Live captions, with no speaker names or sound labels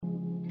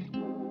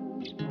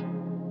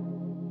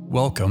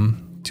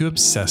Welcome to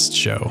Obsessed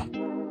Show,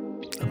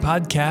 a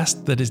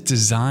podcast that is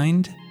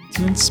designed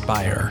to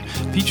inspire,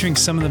 featuring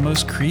some of the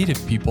most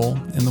creative people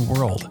in the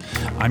world.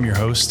 I'm your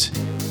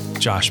host,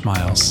 Josh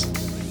Miles.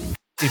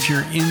 If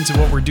you're into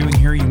what we're doing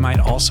here, you might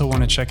also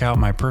want to check out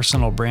my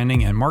personal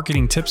branding and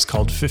marketing tips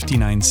called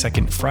 59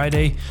 Second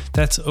Friday.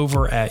 That's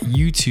over at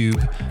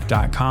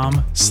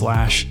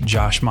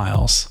youtube.com/Josh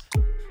Miles.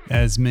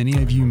 As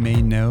many of you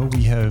may know,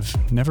 we have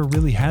never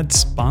really had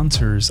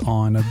sponsors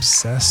on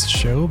Obsessed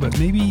Show, but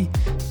maybe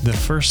the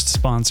first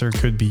sponsor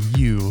could be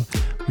you.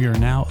 We are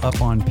now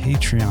up on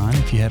Patreon.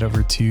 If you head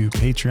over to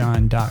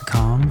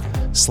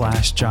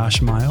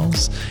patreon.com/Josh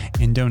Miles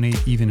and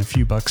donate even a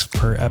few bucks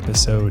per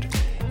episode,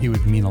 it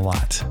would mean a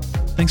lot.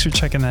 Thanks for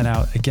checking that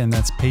out. Again,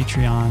 that's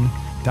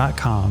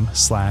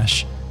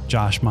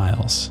patreon.com/Josh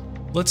Miles.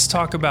 Let's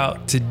talk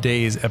about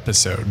today's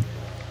episode.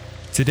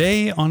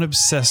 Today on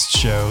Obsessed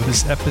Show,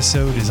 this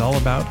episode is all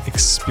about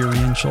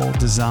experiential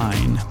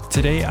design.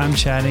 Today I'm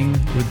chatting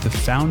with the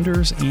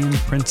founders and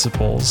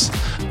principals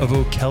of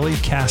O'Kelly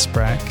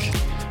Kasprek,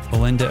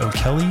 Belinda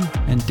O'Kelly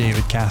and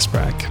David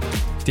Kasprek.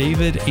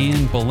 David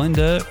and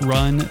Belinda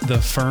run the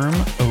firm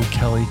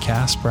O'Kelly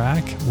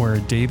Kasprek, where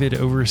David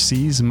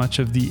oversees much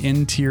of the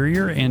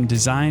interior and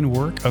design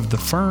work of the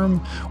firm,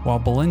 while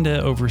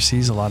Belinda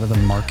oversees a lot of the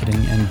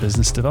marketing and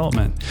business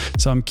development.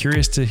 So I'm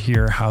curious to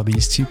hear how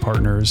these two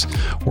partners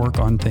work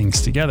on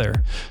things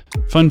together.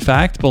 Fun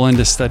fact,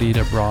 Belinda studied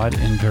abroad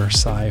in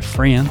Versailles,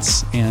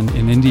 France, and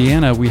in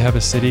Indiana we have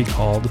a city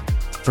called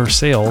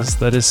Versailles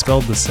that is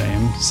spelled the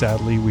same.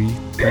 Sadly, we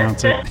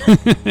pronounce it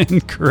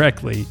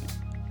incorrectly.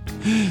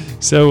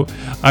 So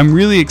I'm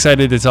really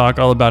excited to talk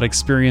all about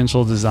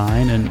experiential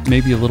design and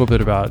maybe a little bit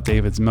about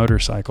David's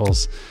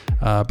motorcycles.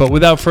 But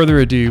without further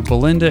ado,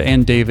 Belinda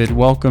and David,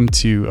 welcome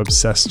to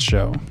Obsessed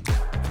Show.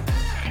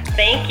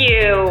 Thank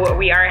you.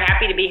 We are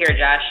happy to be here,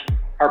 Josh.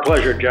 Our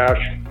pleasure,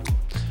 Josh.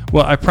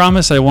 Well, I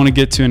promise I want to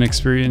get to an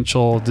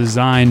experiential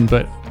design,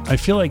 but I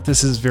feel like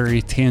this is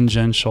very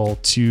tangential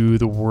to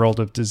the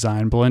world of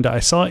design. Belinda, I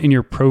saw in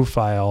your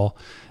profile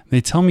they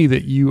tell me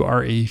that you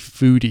are a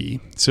foodie.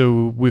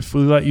 So if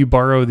we let you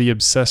borrow the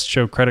Obsessed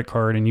Show credit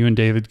card and you and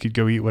David could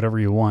go eat whatever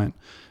you want,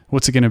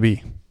 what's it going to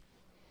be?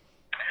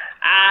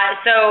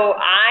 So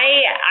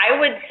I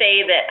would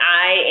say that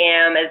I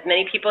am, as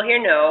many people here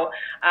know,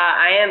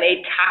 I am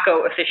a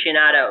taco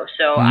aficionado.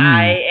 So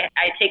I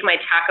take my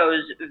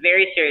tacos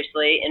very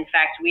seriously. In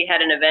fact, we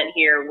had an event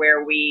here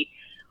where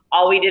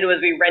all we did was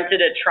we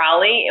rented a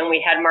trolley and we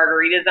had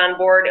margaritas on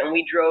board and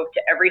we drove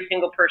to every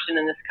single person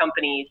in this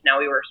company's, now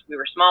we were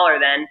smaller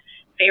then,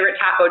 favorite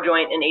taco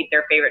joint and ate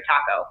their favorite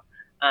taco.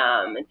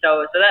 And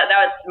so that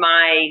was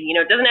my,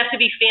 it doesn't have to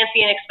be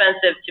fancy and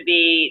expensive to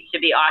be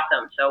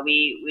awesome. So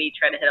we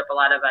try to hit up a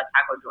lot of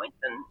taco joints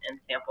and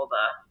sample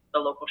the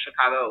local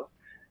Chicago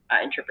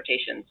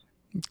interpretations.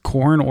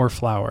 Corn or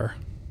flour?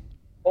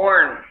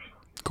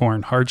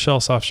 Corn. Hard shell,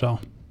 soft shell?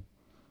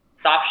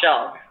 Soft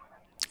shell.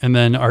 And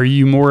then are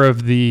you more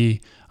of the,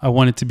 I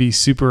want it to be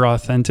super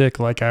authentic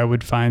like I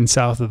would find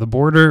south of the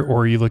border,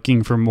 or are you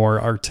looking for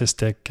more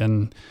artistic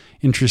and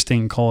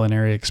interesting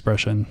culinary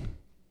expression?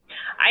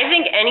 I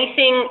think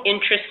anything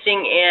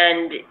interesting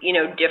and,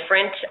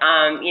 different.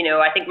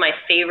 I think my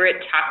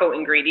favorite taco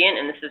ingredient,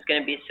 and this is going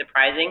to be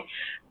surprising,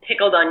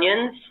 pickled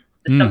onions.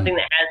 It's something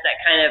that has that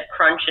kind of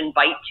crunch and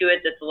bite to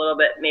it that's a little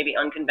bit maybe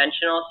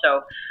unconventional.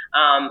 So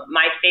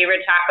my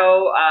favorite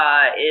taco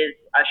is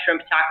a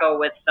shrimp taco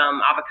with some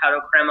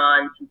avocado crema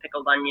and some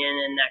pickled onion,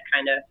 and that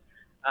kind of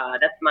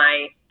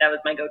that was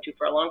my go-to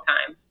for a long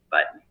time.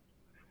 But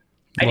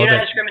I do not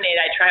discriminate.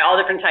 I try all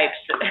different types.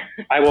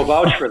 I will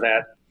vouch for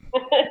that.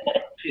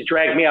 She's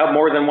dragged me out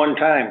more than one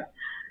time.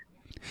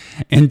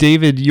 And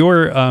David,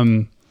 your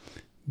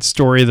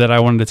story that I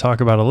wanted to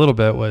talk about a little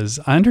bit was,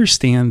 I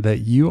understand that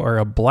you are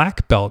a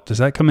black belt. Does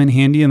that come in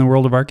handy in the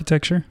world of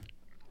architecture?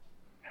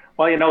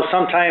 Well,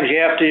 sometimes you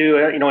have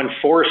to,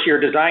 enforce your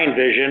design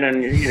vision,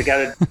 and you got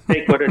to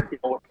take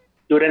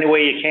do it any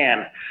way you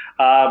can.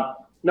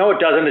 No, it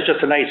doesn't. It's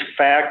just a nice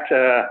fact.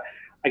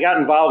 I got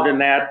involved in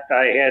that.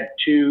 I had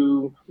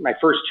my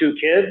first two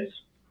kids,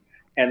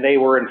 and they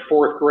were in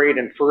fourth grade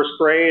and first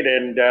grade,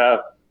 and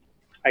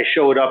I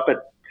showed up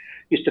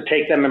used to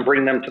take them and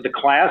bring them to the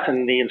class,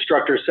 and the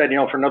instructor said,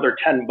 for another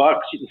 $10,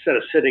 instead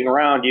of sitting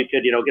around, you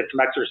could, get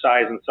some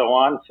exercise and so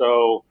on.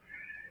 So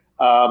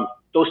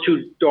those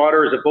two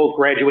daughters have both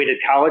graduated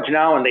college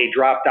now, and they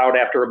dropped out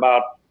after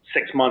about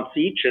 6 months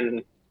each,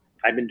 and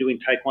I've been doing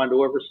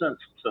Taekwondo ever since.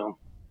 So,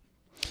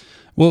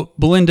 well,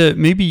 Belinda,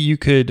 maybe you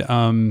could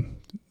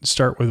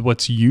start with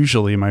what's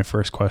usually my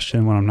first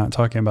question when I'm not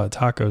talking about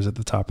tacos at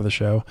the top of the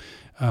show.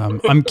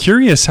 I'm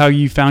curious how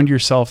you found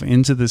yourself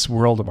into this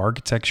world of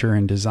architecture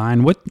and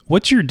design.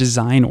 What's your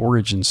design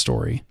origin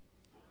story?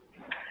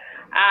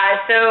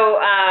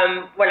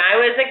 When I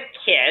was a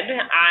kid,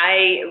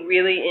 I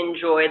really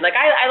enjoyed,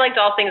 I liked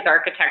all things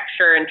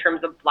architecture in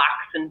terms of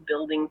blocks and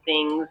building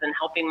things and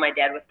helping my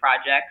dad with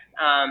projects.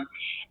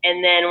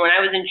 And then when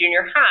I was in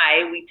junior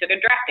high, we took a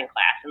drafting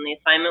class, and the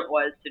assignment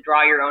was to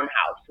draw your own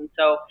house. And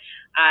so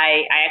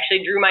I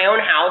actually drew my own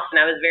house, and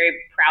I was very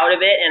proud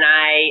of it. And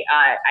I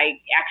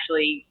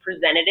actually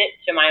presented it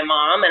to my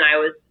mom, and I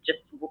was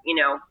just,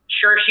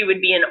 sure she would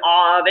be in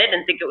awe of it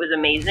and think it was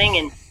amazing.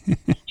 And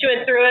she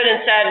went through it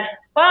and said,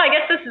 well, I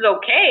guess this is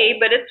okay,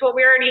 but it's what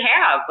we already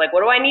have. Like,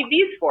 what do I need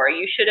these for?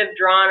 You should have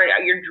drawn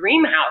your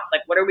dream house.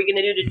 Like, what are we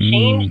going to do to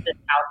change this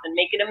house and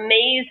make it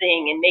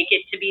amazing and make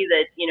it to be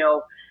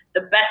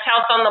the best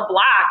house on the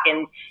block?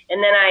 And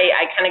then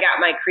I kind of got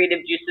my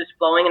creative juices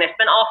flowing, and I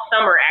spent all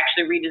summer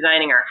actually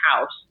redesigning our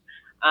house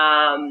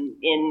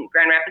in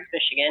Grand Rapids,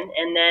 Michigan.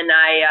 And then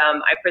I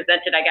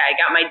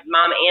got my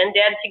mom and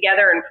dad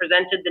together and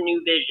presented the new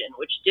vision,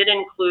 which did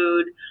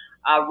include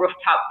a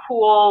rooftop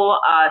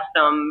pool,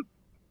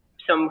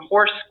 some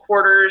horse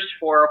quarters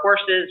for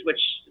horses, which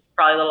is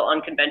probably a little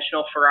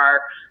unconventional for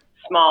our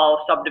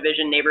small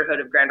subdivision neighborhood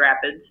of Grand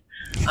Rapids.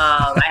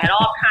 I had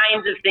all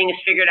kinds of things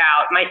figured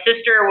out. My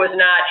sister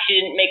she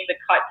didn't make the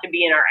cut to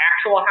be in our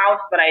actual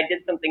house, but I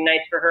did something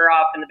nice for her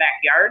off in the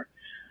backyard.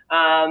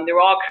 There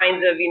were all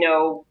kinds of,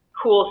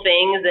 cool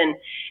things.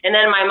 And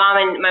then my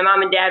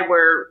mom and dad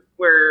were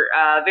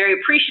very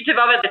appreciative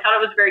of it. They thought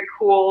it was very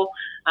cool.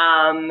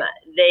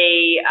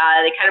 They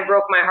kind of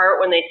broke my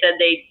heart when they said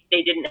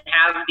they didn't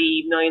have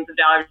the millions of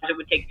dollars it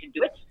would take to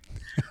do it.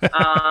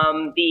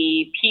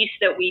 The piece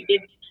that we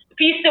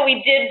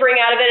did bring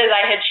out of it, as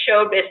I had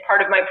showed as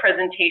part of my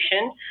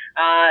presentation,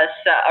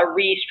 a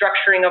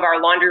restructuring of our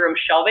laundry room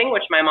shelving,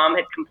 which my mom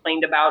had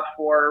complained about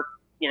for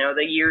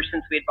the years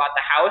since we had bought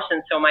the house.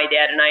 And so my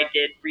dad and I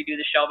did redo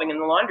the shelving in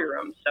the laundry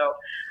room. So,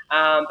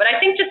 but I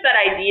think just that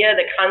idea,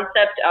 the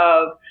concept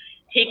of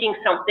taking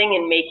something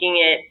and making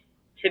it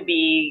to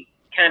be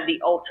kind of the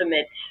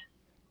ultimate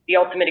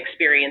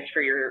experience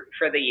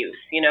for the youth,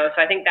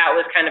 So I think that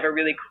was kind of a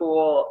really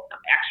cool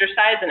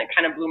exercise, and it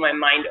kind of blew my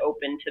mind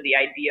open to the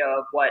idea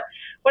of what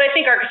I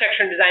think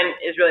architecture and design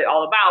is really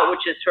all about,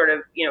 which is sort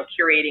of,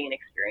 curating an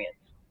experience.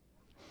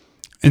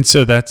 And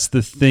so that's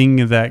the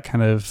thing that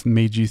kind of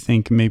made you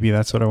think maybe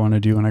that's what I want to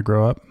do when I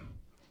grow up?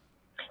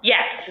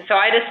 Yes. So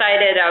I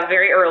decided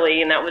very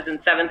early, and that was in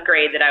 7th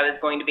grade, that I was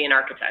going to be an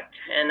architect.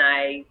 And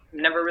I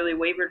never really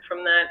wavered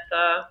from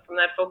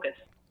that focus.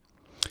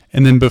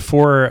 And then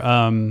before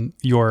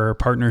your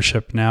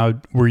partnership now,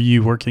 were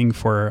you working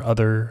for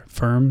other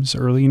firms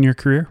early in your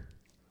career?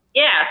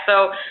 Yeah,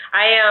 so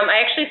I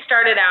actually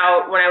started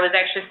out when I was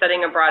actually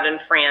studying abroad in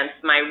France.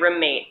 My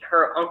roommate,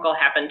 her uncle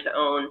happened to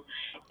own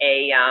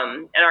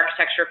an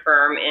architecture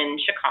firm in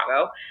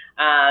Chicago,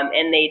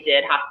 and they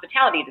did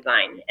hospitality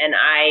design. And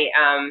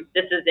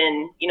this is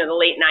in the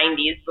late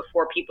 90s,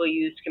 before people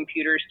used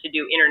computers to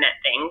do internet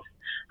things.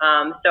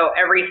 So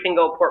every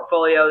single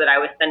portfolio that I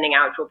was sending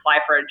out to apply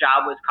for a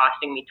job was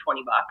costing me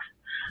 $20.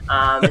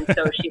 And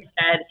so she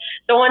said,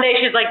 so one day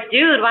she's like,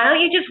 dude, why don't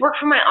you just work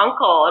for my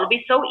uncle? It'll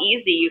be so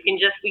easy.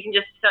 We can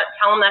just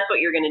tell him that's what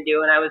you're going to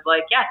do. And I was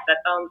like, yes, that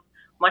sounds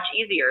much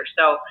easier.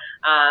 So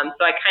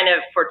I kind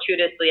of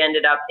fortuitously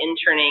ended up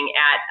interning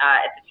at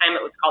the time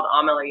it was called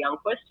Aumiller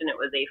Youngquist, and it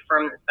was a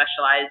firm that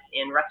specialized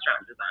in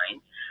restaurant design.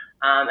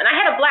 And I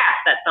had a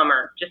blast that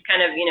summer, just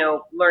kind of,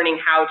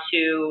 learning how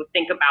to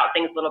think about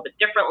things a little bit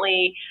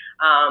differently.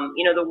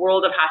 The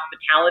world of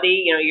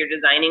hospitality, you're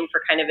designing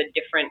for kind of a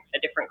different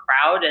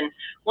crowd. And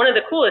one of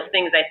the coolest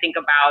things I think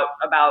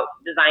about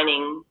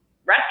designing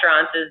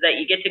restaurants is that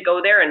you get to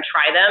go there and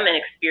try them and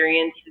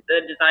experience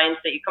the designs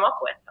that you come up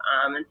with.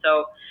 And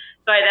so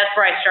that's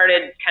where I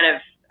started kind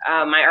of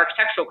my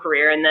architectural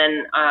career. And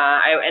then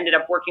I ended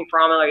up working for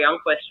Aumiller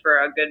Youngquist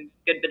for a good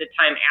bit of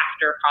time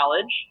after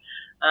college.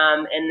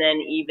 And then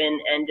even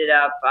ended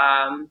up,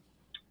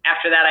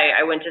 after that,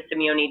 I went to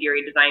Simeone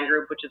Deary Design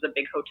Group, which is a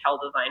big hotel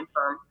design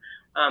firm,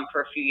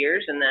 for a few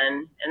years. And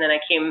then I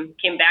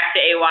came back to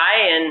AY,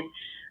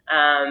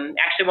 and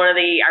actually one of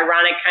the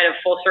ironic kind of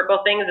full circle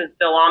things is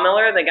Bill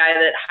Aumiller, the guy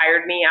that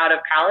hired me out of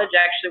college,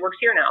 actually works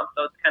here now.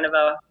 So it's kind of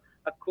a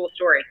cool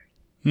story.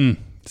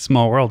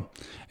 Small world.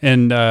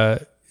 And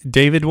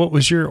David, what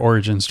was your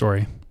origin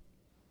story?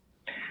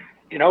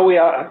 We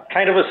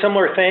kind of a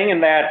similar thing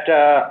in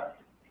that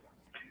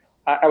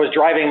I was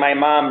driving my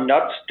mom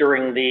nuts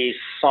during the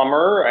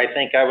summer. I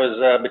think I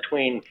was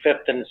between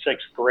 5th and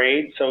 6th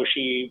grade. So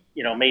she,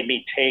 made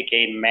me take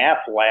a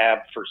math lab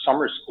for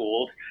summer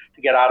school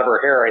to get out of her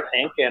hair, I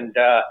think. And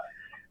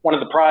one of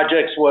the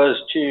projects was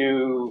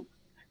to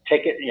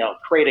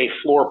create a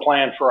floor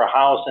plan for a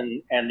house.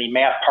 And the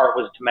math part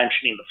was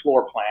dimensioning the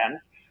floor plan.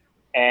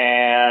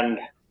 And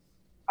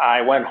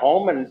I went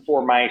home, and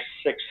for my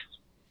 6th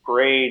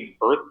grade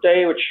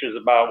birthday, which was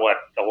about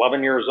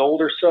 11 years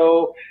old or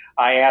so,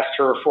 I asked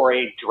her for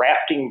a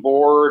drafting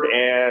board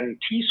and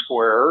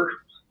T-square,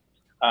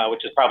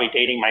 which is probably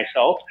dating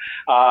myself,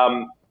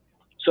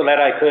 so that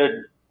I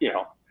could,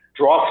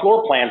 draw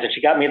floor plans. And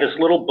she got me this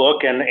little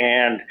book,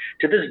 and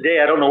to this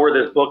day, I don't know where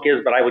this book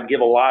is, but I would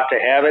give a lot to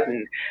have it.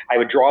 And I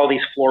would draw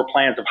these floor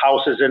plans of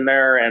houses in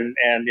there, and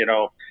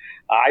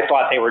I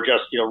thought they were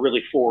just,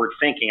 really forward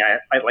thinking.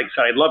 I like I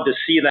said, I'd love to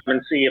see them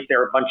and see if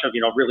they're a bunch of,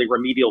 really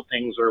remedial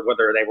things, or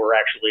whether they were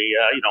actually,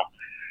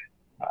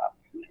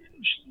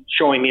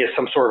 showing me as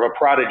some sort of a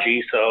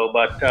prodigy. So,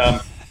 but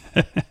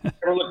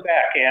never look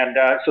back. And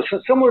so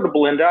similar to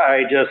Belinda,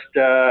 I just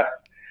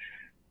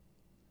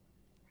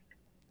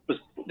was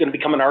going to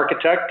become an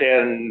architect,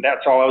 and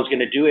that's all I was going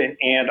to do.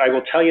 And I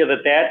will tell you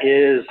that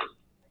is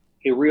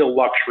a real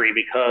luxury,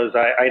 because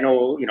I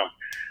know,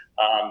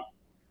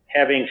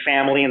 having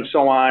family and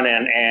so on,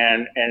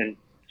 and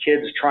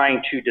kids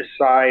trying to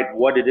decide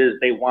what it is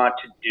they want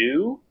to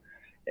do,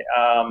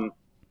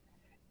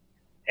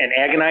 and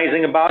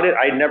agonizing about it.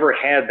 I never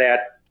had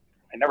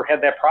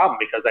that problem,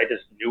 because I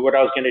just knew what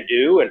I was going to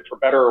do, and for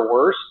better or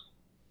worse,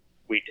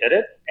 we did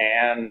it.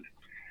 And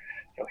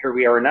here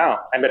we are now.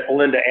 I met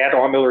Belinda at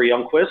Miller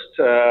Youngquist.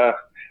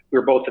 We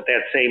were both at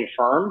that same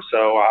firm,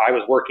 so I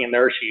was working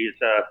there. She's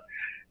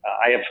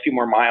I have a few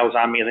more miles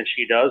on me than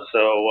she does,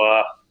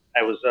 so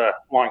I was a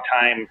long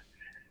time,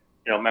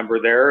 member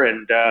there.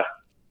 And,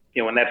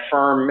 when that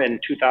firm in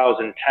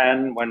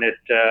 2010, when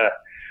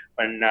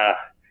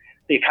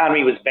the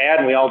economy was bad,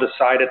 and we all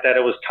decided that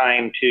it was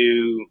time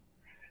to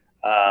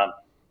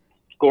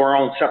go our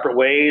own separate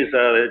ways.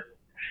 There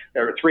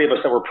were three of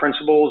us that were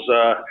principals.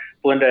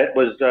 Belinda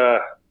was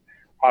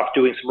off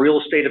doing some real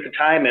estate at the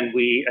time, and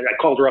I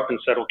called her up and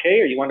said,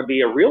 okay, you want to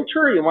be a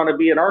realtor, or you want to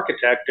be an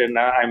architect? And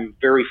I'm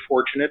very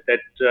fortunate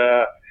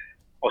that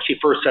well, she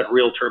first said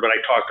realtor, but I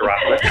talked her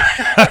out of it.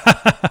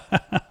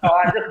 No,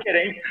 I'm just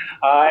kidding.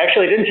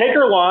 Actually, it didn't take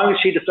her long.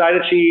 She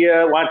decided she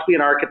wanted to be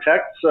an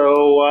architect.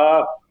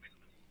 So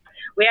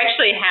we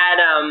actually had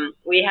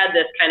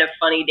this kind of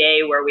funny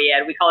day where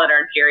we call it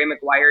our Jerry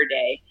Maguire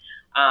Day,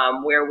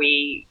 where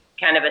we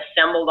kind of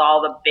assembled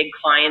all the big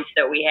clients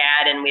that we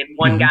had, and we had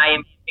one guy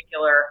in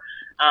particular.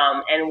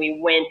 And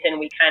we went and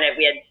we had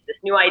this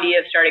new idea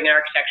of starting an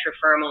architecture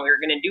firm, and we were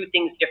going to do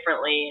things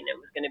differently, and it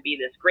was going to be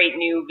this great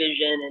new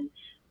vision. And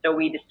so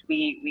we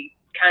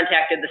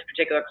contacted this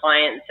particular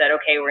client and said,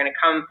 okay, we're going to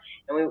come,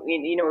 and we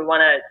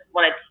want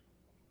to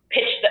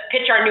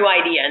pitch our new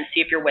idea and see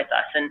if you're with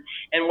us.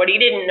 And what he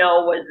didn't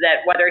know was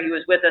that whether he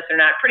was with us or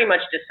not pretty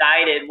much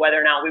decided whether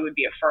or not we would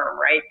be a firm,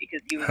 right?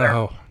 Because he was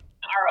our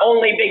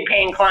only big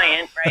paying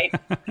client, right?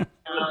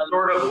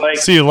 Sort of like.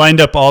 So you lined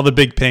up all the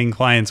big paying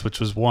clients, which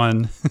was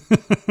one.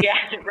 Yeah,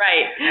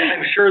 right.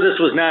 I'm sure this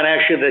was not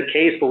actually the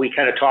case, but we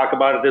kind of talk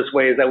about it this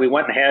way: is that we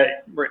went and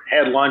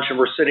had lunch, and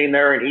we're sitting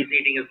there, and he's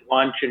eating his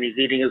lunch, and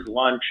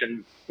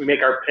and we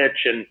make our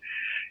pitch, and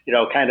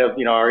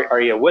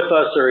are you with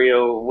us, or are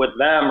you with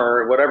them,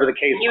 or whatever the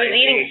case. He was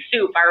eating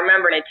soup, I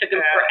remember, and it took him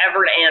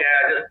forever to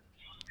answer.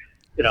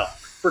 Yeah,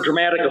 for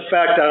dramatic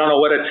effect, I don't know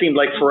what it seemed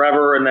like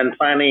forever, and then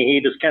finally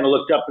he just kind of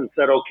looked up and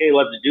said, "Okay,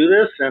 let's do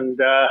this." And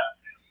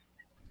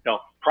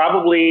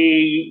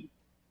probably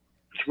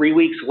 3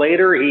 weeks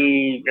later,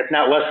 if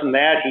not less than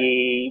that,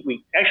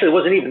 we actually it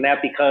wasn't even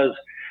that, because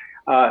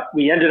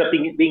we ended up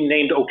being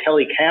named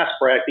O'Kelly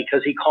Kasprek,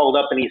 because he called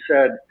up and he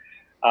said,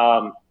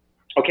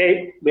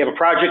 okay, we have a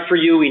project for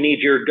you. We need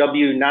your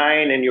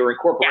W-9 and your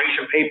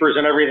incorporation papers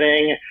and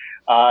everything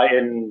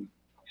in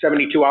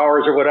 72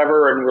 hours or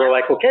whatever. And we were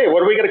like, okay,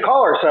 what are we going to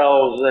call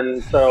ourselves?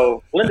 And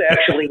so Linda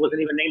actually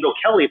wasn't even named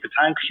O'Kelly at the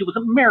time, because she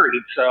wasn't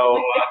married. So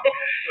it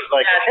was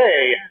like,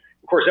 okay,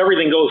 of course,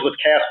 everything goes with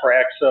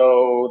Kasprek.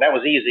 So that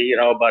was easy,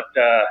 but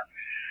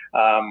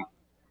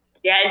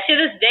yeah, and to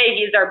this day,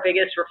 he's our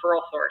biggest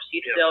referral source.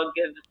 He still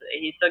gives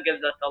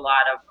us a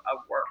lot of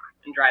work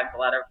and drives a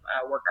lot of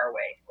work our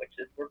way,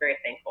 we're very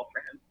thankful for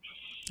him.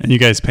 And you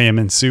guys pay him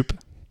in soup?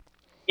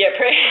 Yeah,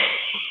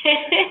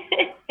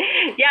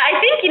 yeah. I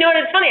think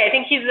it's funny. I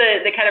think he's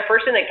the kind of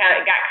person that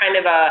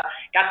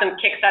got some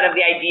kicks out of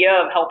the idea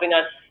of helping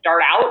us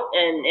start out,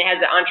 and it has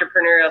an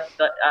entrepreneurial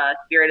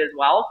spirit as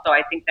well. So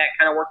I think that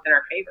kind of worked in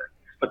our favor.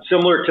 But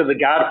similar to The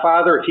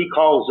Godfather, if he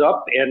calls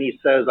up and he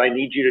says, "I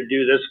need you to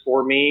do this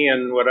for me,"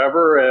 and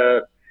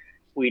whatever,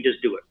 we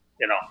just do it.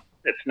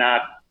 It's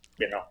not.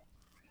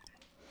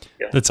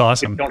 That's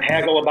awesome. Don't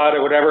haggle about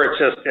it, whatever. It's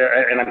just,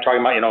 and I'm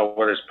talking about,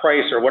 whether it's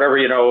price or whatever,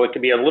 it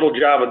could be a little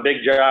job, a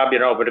big job,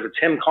 but if it's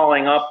him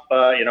calling up,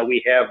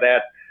 we have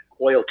that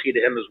loyalty to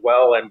him as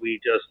well. And we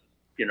just,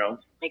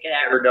 make it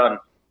happen. We're done.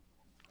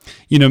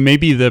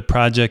 Maybe the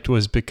project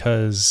was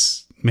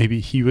because maybe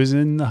he was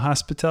in the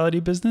hospitality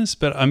business,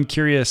 but I'm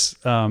curious,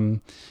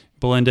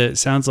 Belinda, it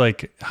sounds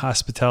like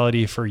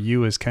hospitality for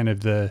you is kind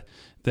of the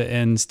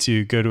ends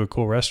to go to a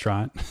cool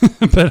restaurant,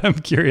 but I'm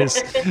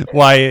curious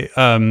why,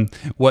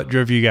 what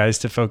drove you guys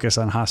to focus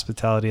on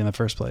hospitality in the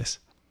first place?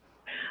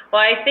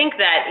 Well, I think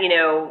that,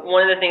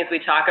 one of the things we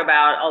talk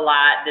about a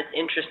lot that's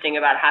interesting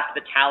about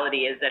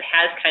hospitality is that it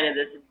has kind of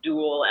this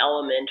dual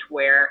element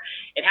where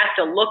it has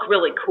to look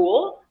really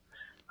cool,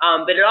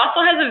 But it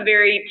also has a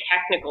very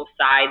technical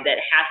side that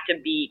has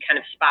to be kind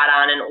of spot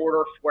on in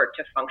order for it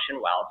to function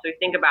well. So you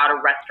think about a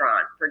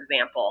restaurant, for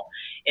example.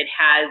 It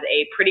has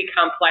a pretty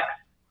complex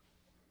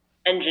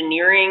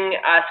engineering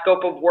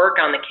scope of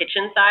work on the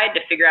kitchen side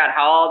to figure out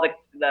how all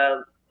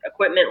the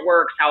equipment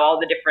works, how all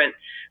the different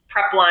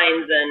prep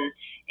lines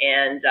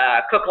and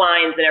cook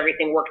lines and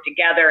everything work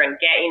together, and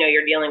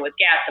you're dealing with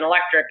gas and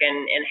electric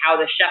and how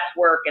the chefs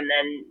work, and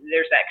then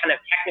there's that kind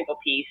of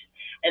technical piece.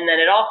 And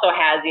then it also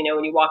has, when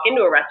you walk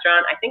into a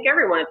restaurant, I think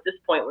everyone at this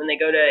point, when they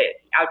go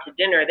out to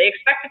dinner, they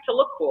expect it to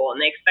look cool,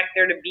 and they expect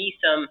there to be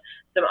some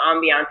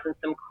ambiance and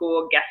some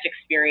cool guest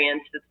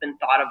experience that's been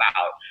thought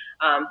about.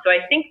 So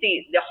I think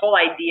the whole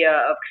idea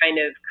of kind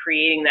of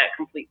creating that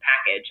complete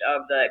package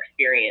of the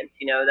experience,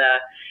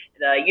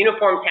 the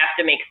uniforms have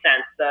to make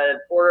sense,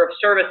 the order of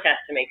service has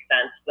to make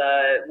sense,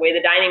 the way the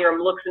dining room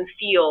looks and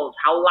feels,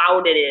 how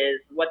loud it is,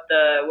 what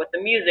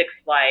the music's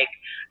like,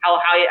 how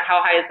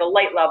high is the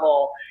light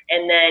level,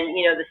 and then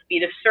the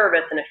speed of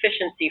service and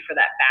efficiency for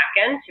that back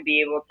end to be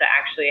able to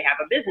actually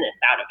have a business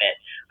out of it.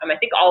 I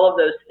think all of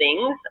those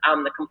things,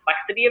 the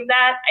complexity of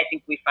that, I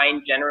think we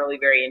find generally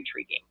very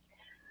intriguing.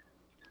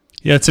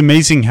 Yeah, it's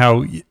amazing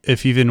how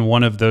if even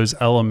one of those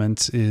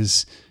elements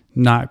is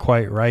not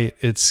quite right,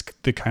 it's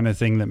the kind of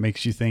thing that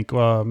makes you think,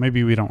 well,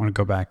 maybe we don't want to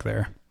go back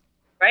there.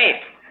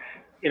 Right.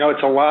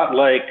 It's a lot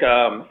like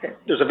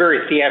there's a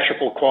very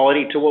theatrical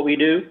quality to what we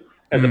do,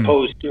 as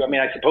opposed to,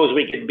 I suppose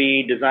we could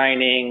be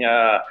designing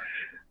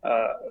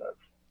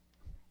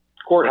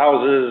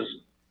courthouses,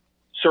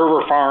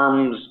 server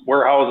farms,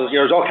 warehouses.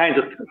 There's all kinds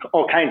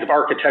of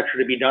architecture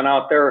to be done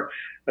out there,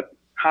 but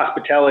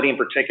hospitality in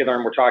particular,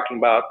 and we're talking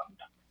about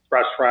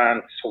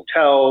restaurants,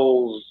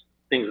 hotels,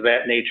 things of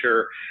that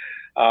nature.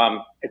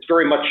 It's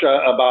very much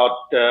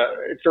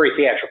it's very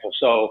theatrical.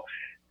 So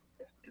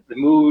the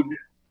mood,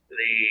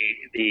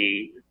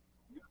 the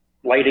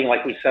lighting,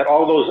 like we said,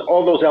 all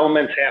those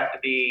elements have to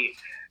be.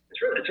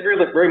 It's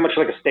really very much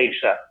like a stage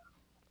set,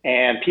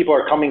 and people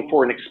are coming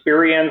for an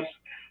experience.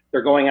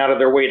 They're going out of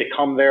their way to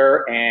come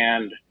there,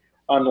 and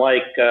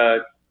unlike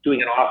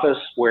doing an office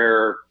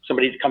where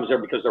somebody comes there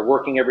because they're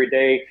working every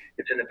day,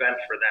 it's an event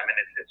for them,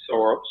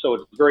 and so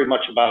it's very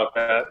much about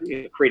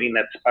creating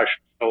that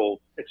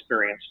special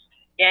experience.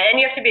 Yeah,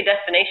 and you have to be a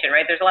destination,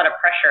 right? There's a lot of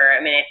pressure.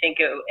 I think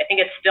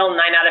it's still 9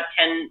 out of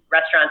 10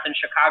 restaurants in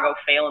Chicago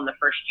fail in the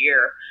first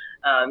year.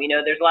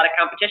 There's a lot of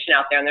competition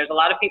out there, and there's a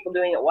lot of people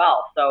doing it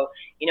well. So,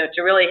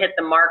 to really hit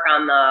the mark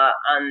on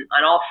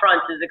all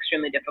fronts is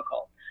extremely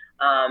difficult.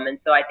 And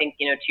so I think,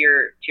 to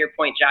your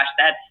point, Josh,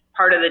 that's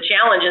part of the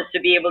challenge, is to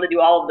be able to do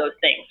all of those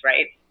things,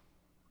 right?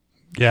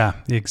 Yeah,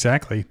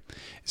 exactly.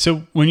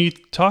 So when you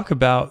talk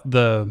about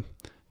the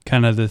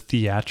kind of the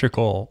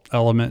theatrical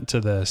element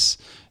to this,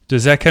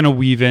 does that kind of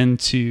weave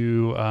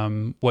into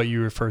what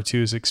you refer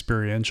to as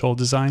experiential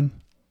design?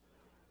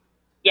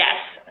 Yes.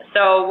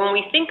 So when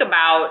we think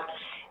about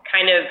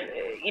kind of,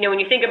 when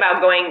you think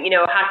about going,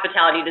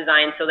 hospitality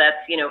design, so that's,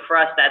 for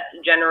us, that's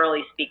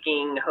generally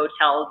speaking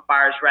hotels,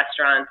 bars,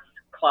 restaurants,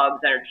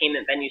 clubs,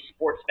 entertainment venues,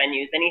 sports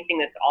venues, anything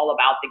that's all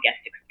about the guest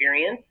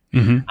experience.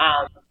 Mm-hmm.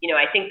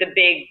 I think the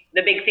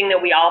big thing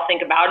that we all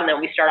think about and that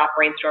we start off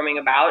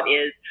brainstorming about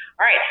is,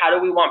 all right, how do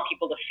we want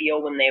people to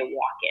feel when they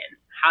walk in?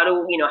 How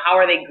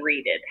are they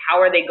greeted? How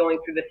are they going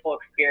through this whole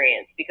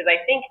experience? Because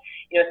I think,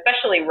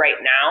 especially right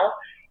now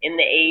in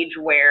the age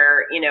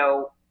where,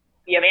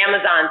 you have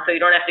Amazon, so you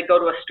don't have to go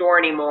to a store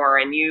anymore,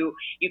 and you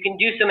can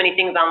do so many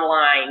things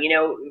online.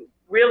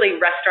 Really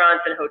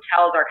restaurants and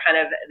hotels are kind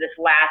of this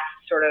last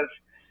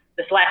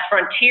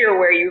frontier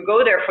where you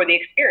go there for the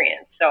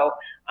experience. So,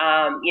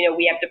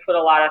 we have to put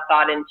a lot of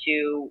thought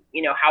into,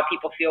 how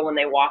people feel when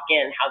they walk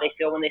in, how they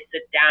feel when they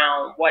sit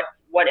down,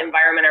 what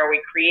environment are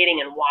we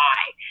creating and why,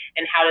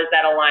 and how does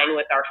that align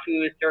with our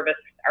service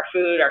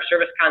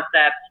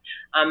concept,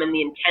 and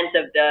the intent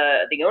of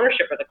the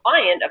ownership or the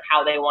client of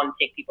how they want to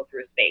take people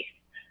through a space.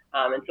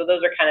 And so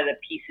those are kind of the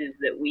pieces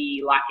that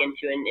we lock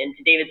into. And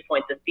to David's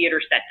point, the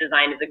theater set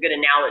design is a good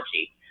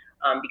analogy,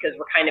 because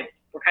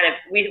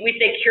we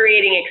say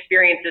curating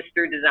experiences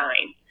through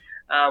design.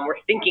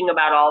 We're thinking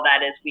about all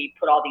that as we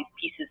put all these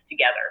pieces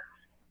together.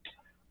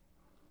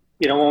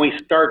 When we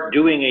start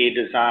doing a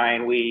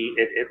design,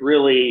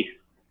 the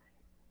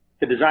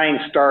design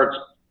starts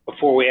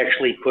before we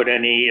actually put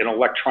any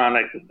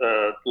electronic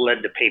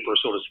lead to paper,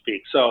 so to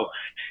speak. So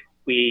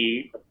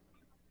we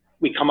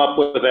come up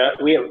with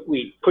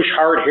we push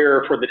hard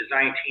here for the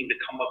design team to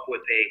come up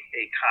with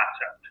a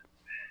concept.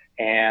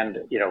 And,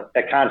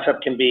 that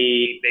concept can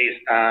be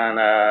based on,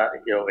 a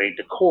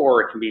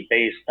decor. It can be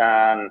based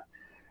on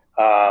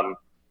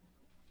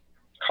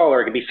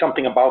color. It can be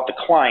something about the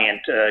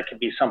client. It can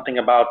be something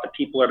about the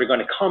people that are going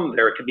to come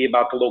there. It could be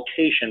about the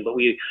location. But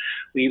we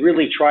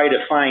really try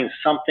to find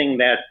something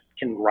that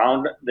can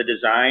ground the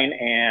design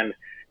and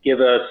give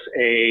us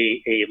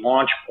a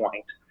launch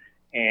point.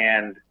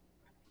 And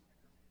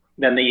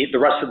then the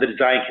rest of the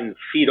design can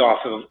feed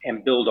off of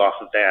and build off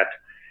of that.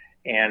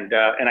 And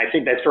I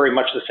think that's very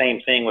much the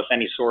same thing with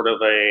any sort of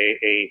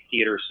a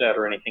theater set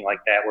or anything like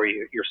that, where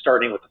you're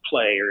starting with the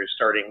play, or you're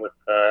starting with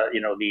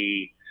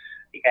the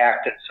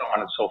act and so on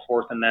and so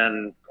forth, and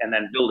then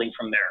building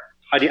from there.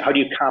 How do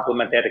you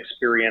complement that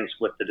experience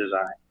with the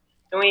design?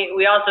 And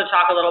we also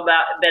talk a little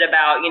bit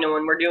about,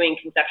 when we're doing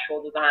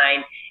conceptual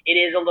design, it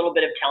is a little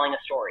bit of telling a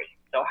story.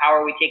 So how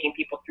are we taking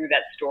people through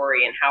that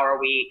story, and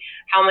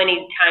how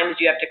many times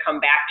do you have to come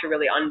back to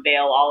really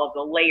unveil all of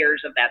the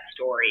layers of that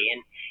story?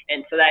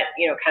 And so that,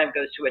 kind of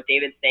goes to what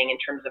David's saying in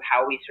terms of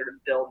how we sort of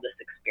build this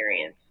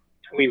experience.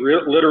 We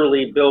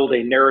literally build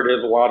a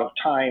narrative a lot of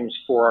times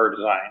for our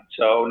design.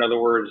 So in other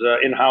words,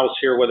 in-house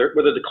here, whether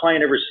the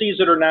client ever sees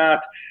it or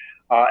not,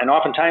 and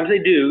oftentimes they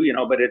do,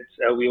 but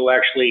we will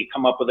actually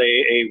come up with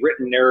a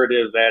written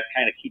narrative that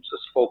kind of keeps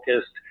us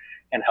focused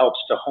and helps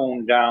to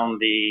hone down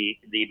the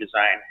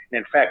design. And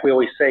in fact, we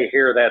always say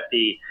here that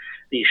the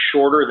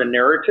shorter the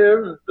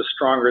narrative, the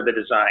stronger the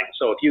design.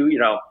 So if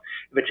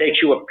it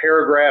takes you a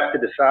paragraph to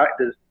decide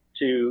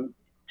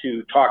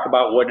to talk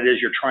about what it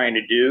is you're trying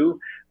to do,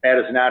 that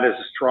is not as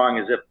strong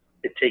as if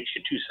it takes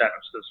you 2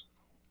 sentences.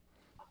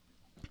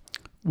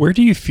 Where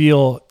do you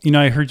feel,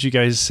 I heard you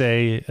guys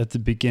say at the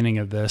beginning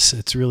of this,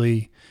 it's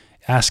really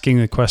asking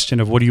the question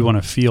of what do you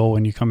want to feel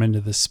when you come into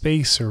the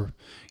space, or,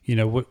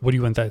 what do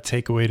you want that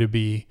takeaway to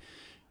be?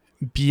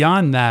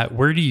 Beyond that,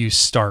 where do you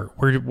start?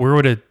 Where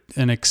would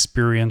an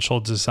experiential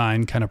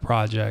design kind of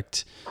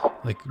project,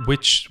 like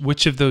which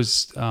of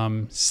those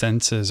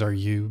senses are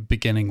you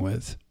beginning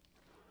with?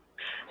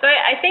 So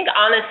I think,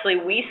 honestly,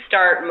 we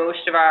start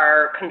most of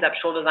our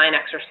conceptual design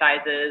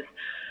exercises,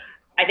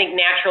 I think,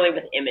 naturally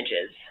with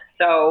images.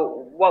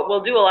 So what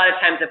we'll do a lot of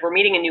times, if we're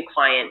meeting a new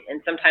client,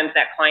 and sometimes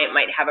that client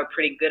might have a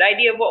pretty good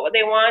idea of what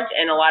they want,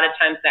 and a lot of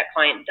times that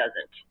client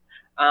doesn't.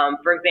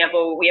 For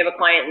example, we have a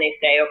client and they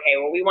say, okay,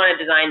 well, we want to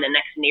design the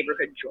next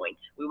neighborhood joint.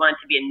 We want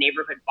it to be a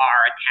neighborhood bar,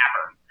 a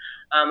tavern.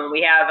 And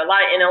we have in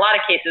a lot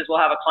of cases,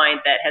 we'll have a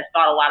client that has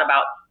thought a lot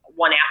about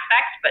one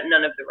aspect, but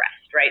none of the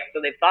rest, right? So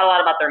they've thought a lot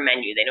about their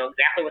menu. They know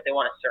exactly what they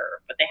want to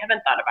serve, but they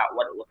haven't thought about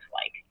what it looks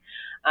like.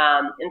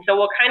 And so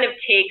we'll kind of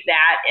take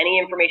any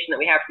information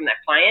that we have from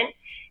that client,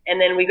 and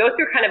then we go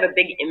through kind of a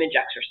big image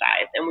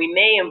exercise. And we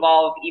may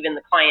involve even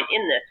the client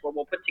in this, where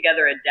we'll put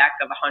together a deck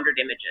of 100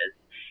 images.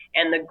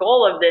 And the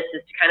goal of this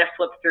is to kind of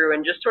flip through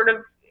and just sort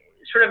of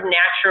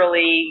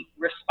naturally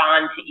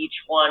respond to each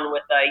one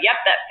with a, yep,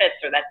 that fits,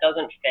 or that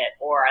doesn't fit,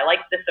 or I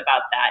like this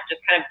about that.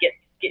 Just kind of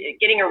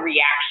getting a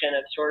reaction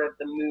of sort of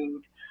the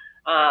mood,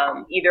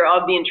 either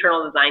of the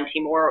internal design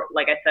team, or,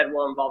 like I said,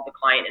 we'll involve the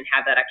client and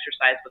have that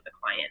exercise with the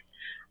client.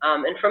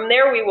 And from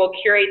there, we will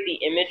curate the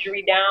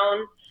imagery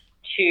down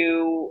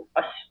to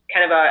a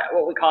kind of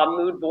what we call a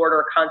mood board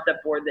or a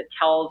concept board that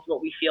tells what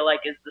we feel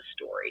like is the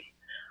story.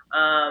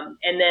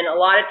 And then a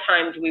lot of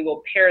times we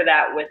will pair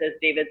that with, as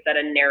David said,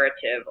 a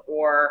narrative,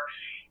 or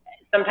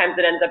sometimes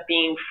it ends up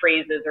being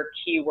phrases or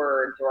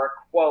keywords or a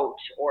quote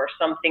or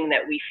something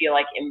that we feel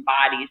like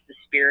embodies the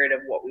spirit of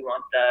what we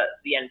want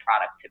the end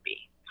product to be.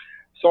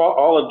 So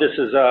all of this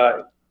is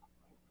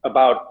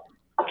about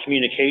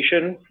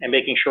communication and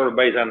making sure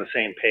everybody's on the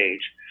same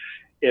page.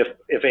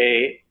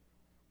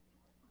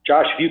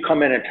 Josh, if you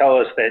come in and tell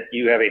us that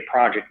you have a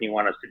project and you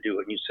want us to do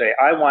it, and you say,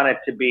 I want it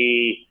to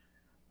be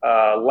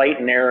light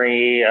and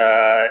airy,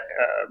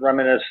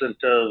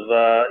 reminiscent of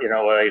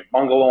a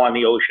bungalow on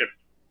the ocean.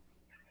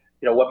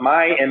 What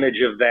my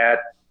image of that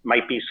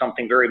might be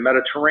something very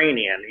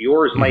Mediterranean.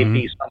 Yours might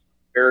be something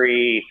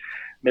very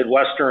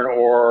Midwestern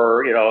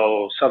or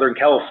Southern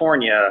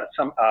California.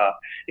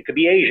 It could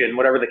be Asian,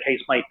 whatever the case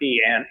might be,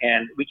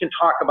 and we can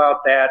talk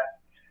about that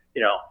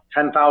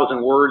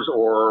 10,000 words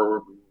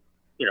or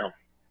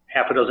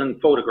half a dozen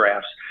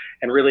photographs,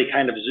 and really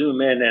kind of zoom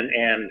in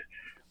and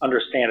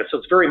understand it. So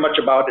it's very much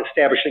about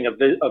establishing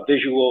a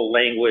visual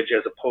language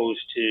as opposed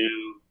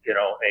to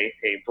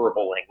a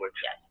verbal language.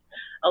 Yes.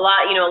 A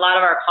lot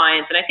of our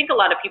clients, and I think a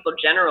lot of people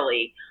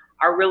generally,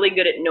 are really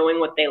good at knowing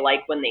what they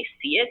like when they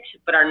see it,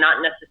 but are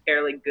not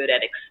necessarily good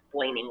at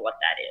explaining what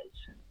that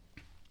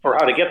is. Or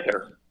how to get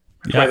there.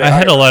 Yeah, I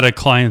had a lot of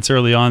clients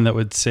early on that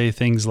would say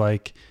things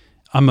like,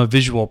 I'm a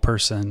visual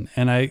person.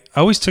 And I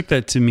always took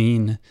that to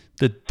mean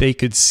that they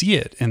could see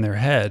it in their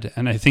head.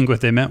 And I think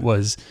what they meant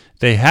was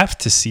they have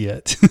to see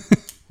it.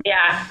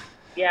 Yeah.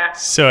 Yeah.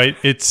 So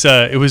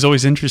it was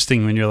always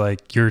interesting when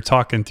you're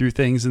talking through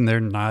things and they're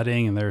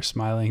nodding and they're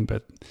smiling,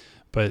 but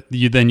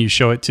you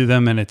show it to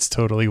them and it's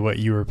totally what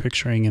you were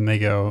picturing, and they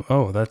go,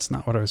 oh, that's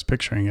not what I was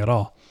picturing at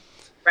all.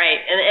 Right.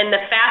 And the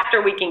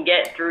faster we can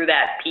get through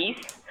that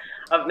piece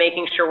of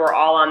making sure we're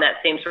all on that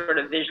same sort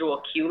of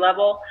visual cue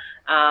level,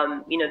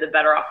 the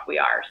better off we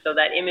are. So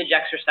that image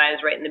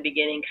exercise right in the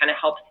beginning kind of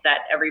helps set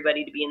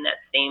everybody to be in that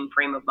same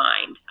frame of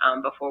mind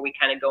before we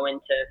kind of go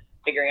into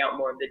figuring out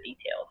more of the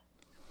details.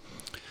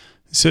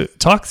 So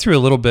talk through a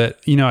little bit,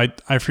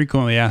 I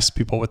frequently ask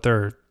people what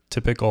their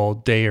typical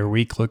day or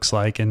week looks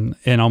like, and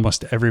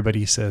almost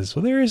everybody says,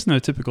 well, there is no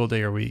typical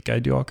day or week. I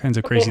do all kinds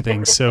of crazy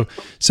things. So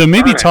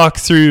maybe talk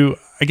through,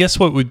 I guess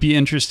what would be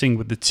interesting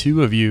with the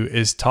two of you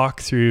is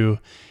talk through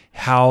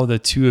how the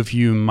two of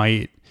you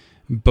might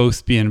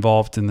both be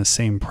involved in the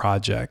same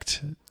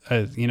project.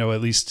 At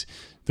least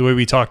the way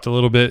we talked a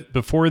little bit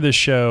before the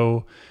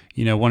show,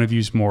 one of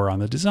you's more on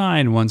the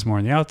design, one's more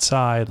on the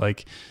outside.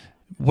 Like,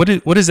 what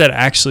does that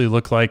actually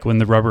look like when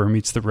the rubber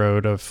meets the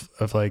road of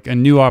like a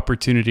new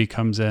opportunity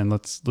comes in?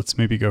 Let's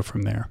maybe go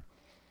from there.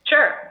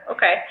 Sure.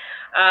 Okay.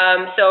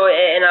 I'm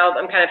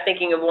kind of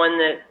thinking of one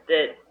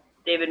that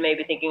David may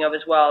be thinking of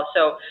as well.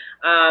 So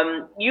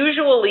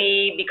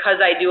usually,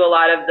 because I do a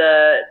lot of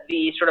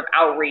the sort of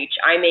outreach,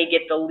 I may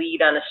get the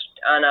lead on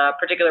a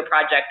particular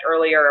project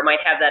earlier, or might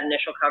have that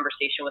initial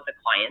conversation with the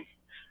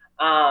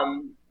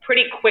client.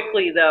 Pretty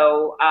quickly,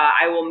 though,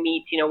 I will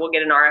meet. We'll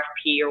get an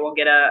RFP, or we'll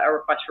get a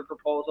request for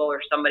proposal,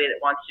 or somebody that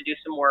wants to do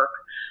some work.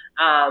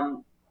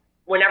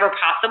 Whenever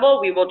possible,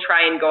 we will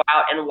try and go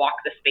out and walk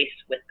the space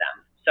with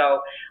them.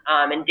 So,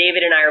 and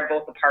David and I are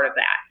both a part of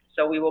that.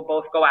 So we will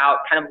both go out,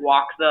 kind of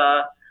walk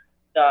the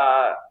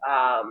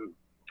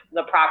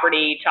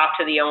property, talk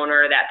to the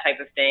owner, that type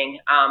of thing.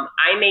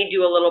 I may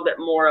do a little bit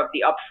more of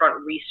the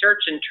upfront research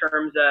in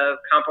terms of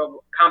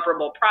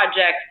comparable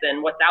projects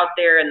and what's out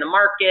there in the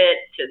market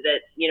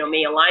that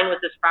may align with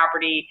this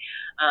property.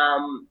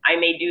 I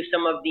may do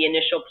some of the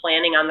initial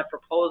planning on the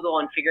proposal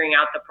and figuring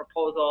out the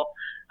proposal.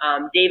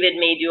 David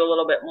may do a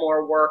little bit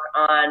more work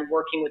on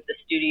working with the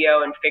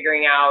studio and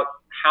figuring out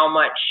how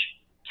much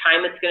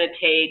time it's going to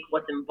take,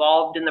 what's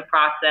involved in the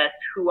process,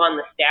 who on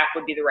the staff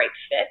would be the right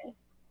fit.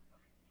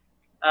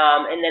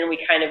 And then we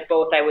kind of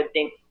both, I would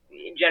think,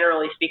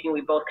 generally speaking,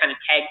 we both kind of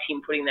tag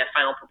team putting that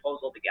final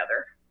proposal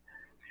together.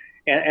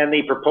 And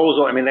the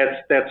proposal, I mean,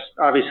 that's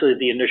obviously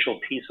the initial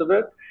piece of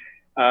it.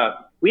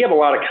 We have a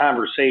lot of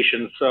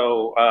conversations.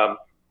 So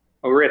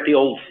we were at the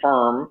old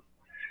firm,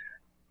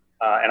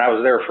 and I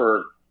was there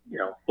for,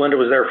 Belinda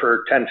was there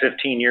for 10,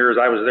 15 years.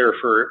 I was there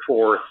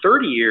for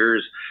 30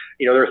 years.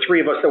 There were three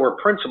of us that were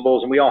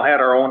principals, and we all had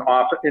our own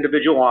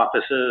individual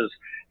offices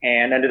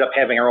and ended up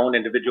having our own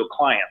individual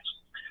clients.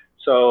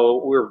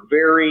 So we're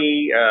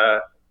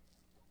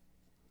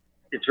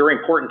it's very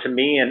important to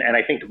me, and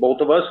I think to both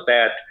of us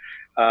that,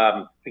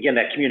 again,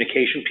 that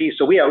communication piece.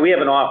 So we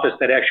have an office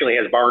that actually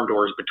has barn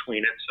doors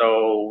between it,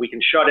 so we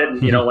can shut it,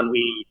 and,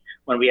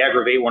 when we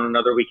aggravate one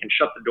another, we can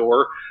shut the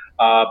door.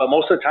 But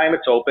most of the time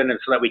it's open, and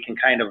so that we can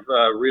kind of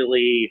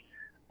really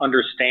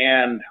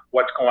understand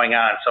what's going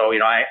on. So,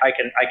 I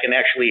can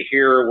actually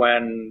hear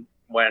when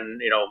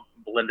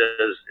Belinda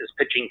is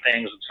pitching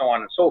things and so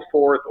on and so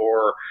forth,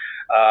 or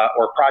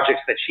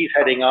projects that she's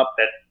heading up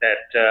that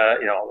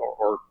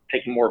or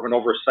taking more of an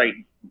oversight,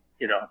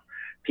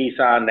 piece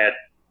on that.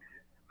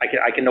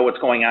 I can know what's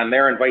going on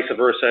there, and vice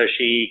versa.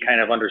 She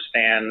kind of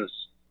understands,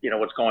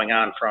 what's going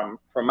on from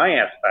my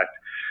aspect.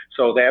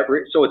 So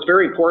it's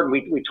very important.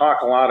 We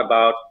talk a lot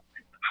about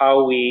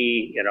how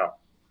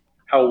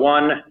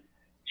how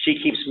she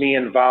keeps me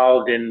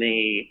involved in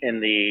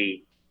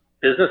the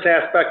business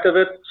aspect of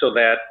it, so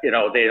that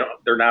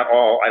they're not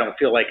all. I don't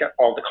feel like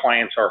all the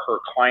clients are her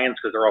clients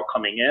because they're all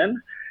coming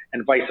in,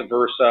 and vice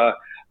versa.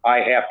 I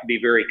have to be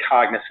very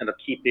cognizant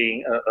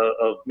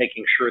of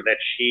making sure that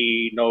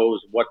she knows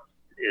what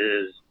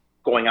is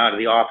going on in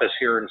the office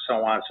here and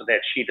so on, so that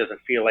she doesn't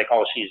feel like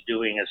all she's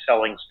doing is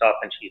selling stuff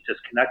and she's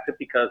disconnected.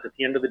 Because at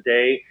the end of the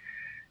day,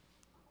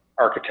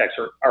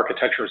 architecture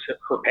is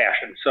her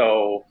passion.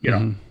 So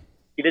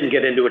she didn't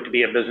get into it to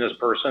be a business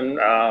person.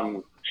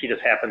 She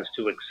just happens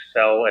to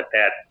excel at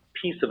that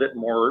piece of it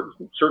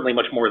certainly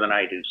much more than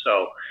I do.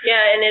 So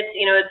yeah, and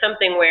it's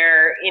something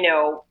where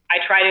I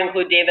try to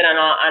include David on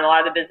a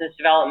lot of the business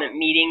development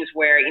meetings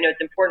where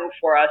it's important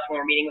for us when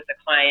we're meeting with a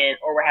client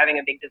or we're having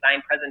a big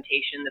design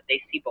presentation that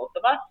they see both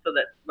of us, so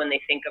that when they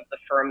think of the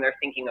firm, they're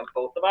thinking of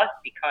both of us.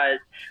 Because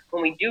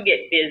when we do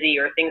get busy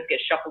or things get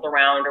shuffled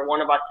around or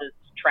one of us is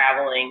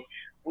traveling,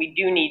 we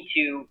do need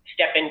to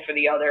step in for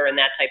the other and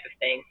that type of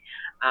thing.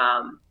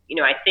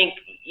 I think,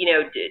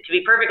 to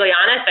be perfectly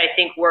honest, I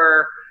think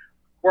we're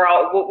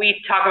all, what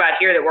we talk about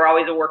here, that we're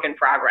always a work in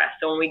progress.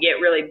 So when we get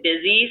really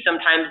busy,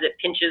 sometimes it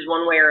pinches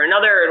one way or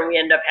another, and we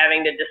end up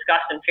having to discuss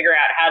and figure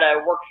out how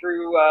to work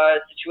through a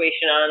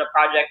situation on a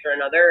project or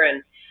another.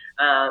 And,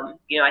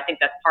 I think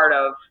that's part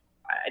of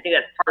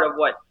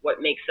what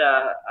makes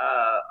a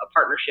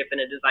partnership in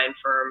a design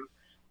firm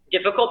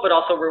difficult, but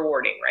also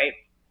rewarding, right?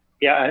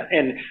 Yeah.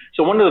 And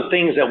so one of the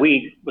things that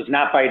was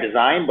not by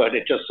design, but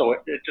it just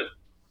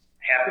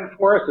happened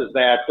for us, is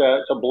that,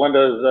 so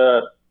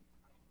Belinda's,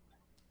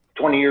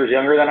 20 years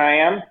younger than I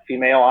am,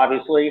 female,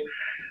 obviously,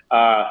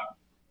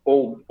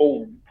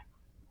 old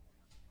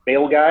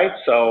male guy.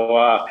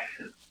 So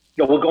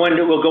we'll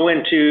go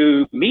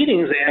into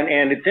meetings,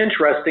 and it's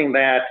interesting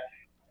that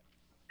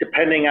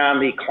depending on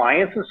the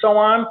clients and so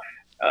on,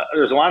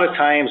 there's a lot of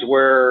times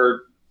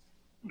where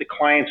the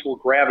clients will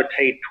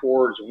gravitate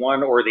towards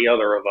one or the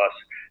other of us.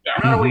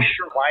 I'm not always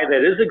sure why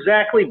that is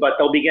exactly, but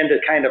they'll begin to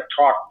kind of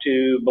talk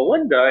to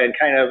Belinda and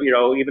kind of,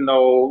 even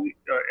though,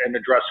 and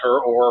address her,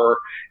 or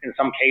in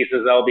some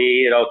cases they'll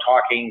be,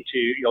 talking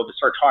to, to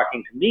start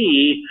talking to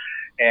me,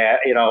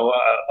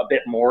 a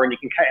bit more, and you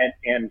can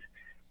and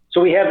so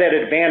we have that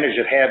advantage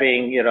of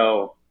having,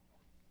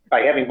 by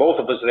having both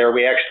of us there,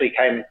 we actually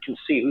kind of can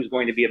see who's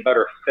going to be a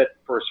better fit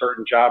for a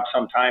certain job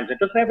sometimes. It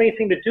doesn't have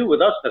anything to do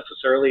with us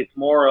necessarily. It's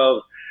more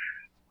of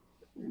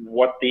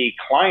what the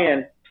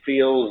client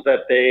feels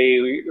that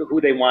who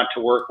they want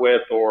to work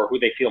with or who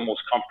they feel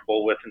most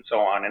comfortable with and so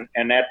on.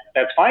 And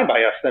that's fine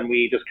by us. Then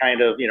we just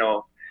kind of,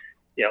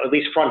 at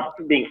least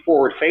being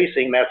forward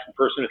facing, that's the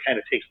person who kind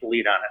of takes the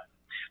lead on it.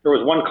 There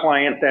was one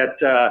client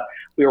that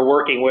we were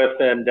working with,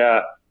 and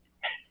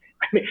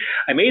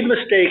I made the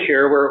mistake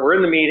here. We're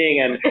in the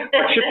meeting and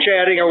we're chit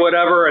chatting or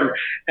whatever, and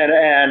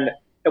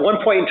at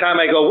one point in time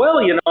I go, well,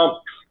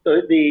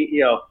 this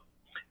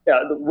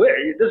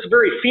is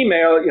very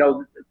female. It's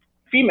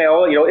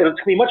gonna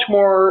be much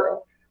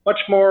more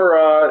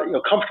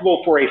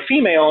comfortable for a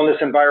female in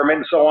this environment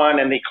and so on.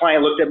 And the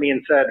client looked at me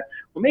and said,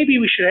 well, maybe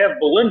we should have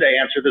Belinda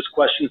answer this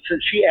question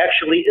since she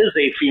actually is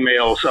a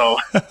female. So.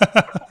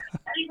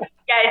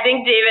 Yeah, I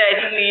think,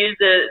 David, you used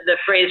the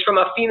phrase from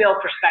a female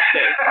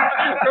perspective.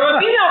 From a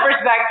female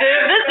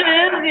perspective, this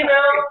is,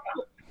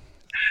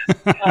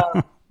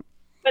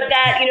 but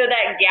that,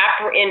 that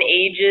gap in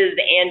ages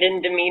and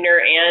in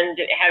demeanor and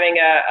having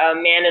a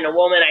man and a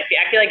woman, I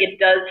feel like it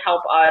does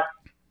help us,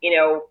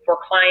 for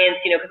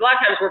clients, because a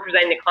lot of times we're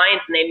presenting to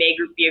clients and they may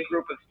be a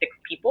group of 6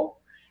 people.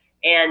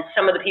 And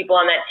some of the people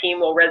on that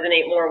team will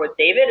resonate more with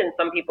David and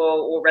some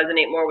people will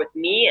resonate more with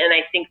me. And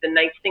I think the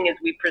nice thing is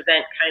we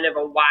present kind of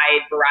a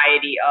wide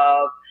variety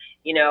of,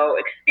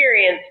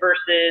 experience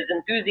versus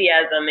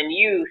enthusiasm and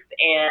youth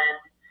and,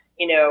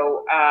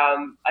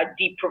 a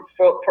deep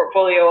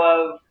portfolio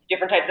of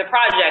different types of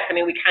projects. I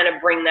mean, we kind of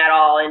bring that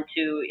all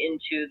into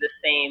the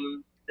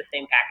same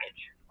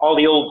package. All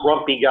the old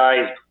grumpy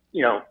guys,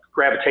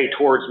 gravitate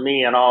towards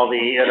me, and all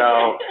the,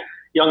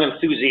 young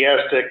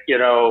enthusiastic,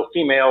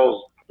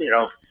 females,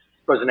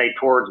 resonate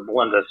towards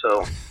Belinda.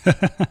 So,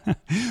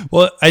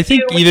 well, I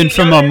think even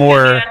from a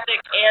more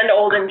and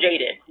old and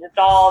jaded, it's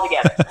all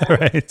together.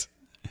 Right.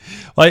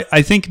 Well,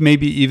 I think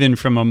maybe even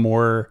from a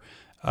more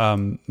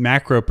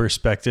macro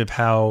perspective,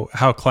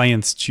 how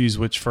clients choose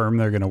which firm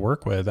they're going to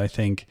work with, I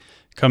think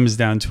comes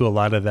down to a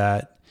lot of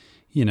that.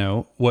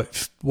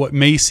 What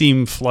may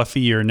seem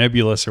fluffy or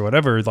nebulous or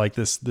whatever, like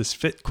this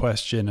fit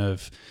question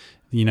of,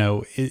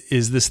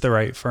 is this the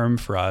right firm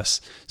for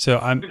us? So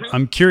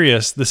I'm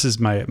curious, this is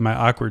my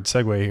awkward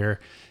segue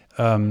here.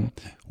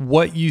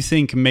 What you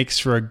think makes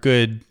for a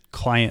good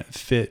client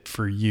fit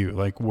for you?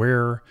 Like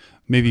where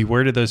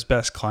do those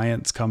best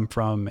clients come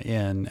from,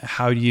 and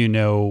how do you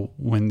know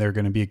when they're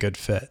going to be a good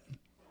fit?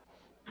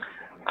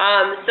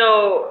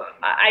 So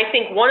I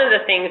think one of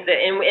the things that,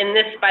 and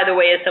this, by the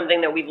way, is something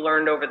that we've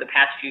learned over the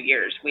past few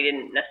years. We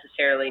didn't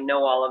necessarily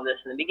know all of this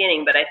in the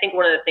beginning, but I think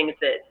one of the things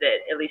that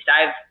at least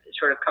I've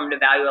sort of come to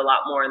value a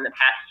lot more in the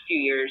past few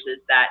years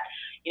is that,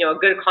 a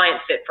good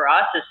client fit for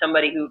us is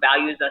somebody who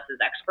values us as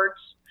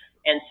experts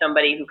and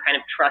somebody who kind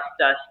of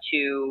trusts us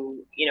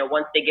to,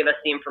 once they give us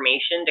the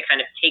information, to kind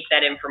of take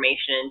that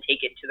information and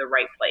take it to the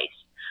right place.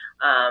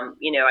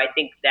 I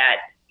think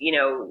that,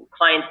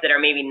 clients that are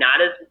maybe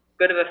not as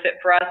good of a fit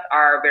for us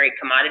are very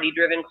commodity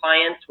driven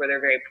clients where they're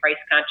very price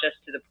conscious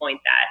to the point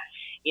that,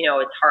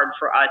 it's hard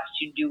for us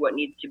to do what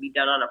needs to be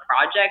done on a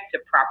project to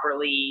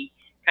properly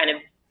kind of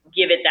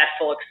give it that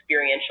full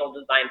experiential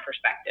design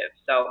perspective.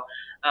 So,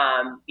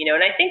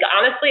 and I think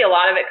honestly, a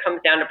lot of it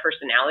comes down to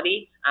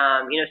personality.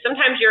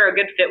 Sometimes you're a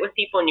good fit with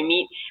people and you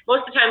meet,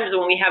 most of the times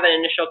when we have an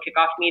initial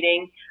kickoff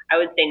meeting, I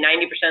would say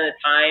 90% of the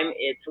time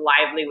it's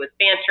lively with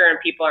banter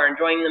and people are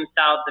enjoying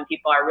themselves and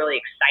people are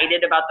really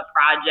excited about the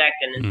project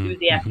and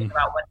enthusiastic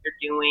about what they're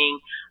doing.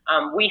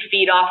 We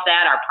feed off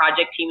that, our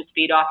project teams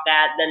feed off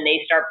that, then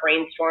they start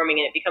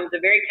brainstorming and it becomes a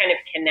very kind of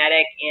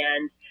kinetic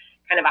and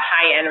kind of a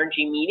high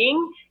energy meeting.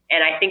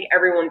 And I think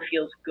everyone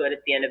feels good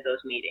at the end of those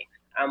meetings.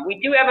 We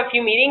do have a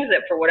few meetings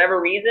that for whatever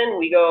reason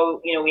we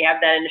go, we have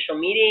that initial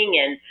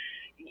meeting and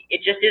it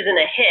just isn't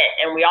a hit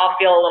and we all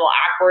feel a little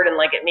awkward and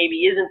like it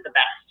maybe isn't the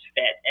best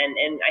fit.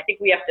 And I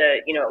think we have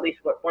to, at least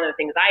one of the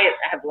things I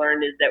have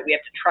learned is that we have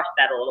to trust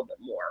that a little bit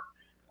more.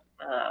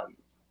 I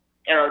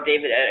don't know,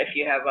 David, if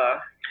you have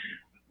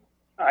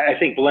I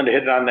think Belinda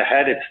hit it on the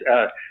head.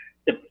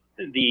 It's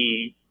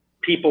the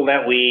people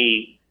that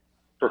we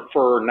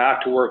prefer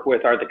not to work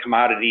with are the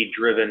commodity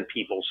driven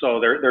people. So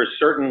there's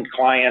certain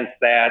clients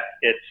that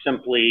it's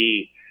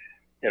simply,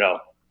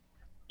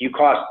 you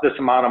cost this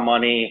amount of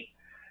money,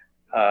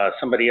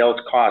 somebody else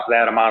costs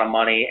that amount of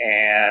money,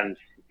 and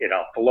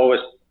the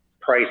lowest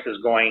price is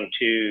going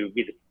to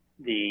be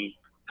the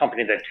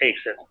company that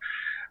takes it.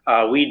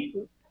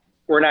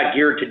 We're not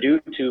geared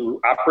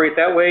to operate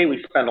that way.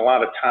 We spend a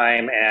lot of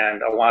time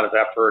and a lot of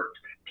effort.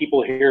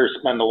 People here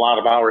spend a lot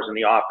of hours in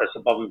the office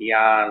above and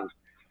beyond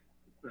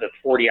the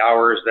 40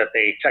 hours that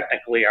they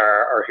technically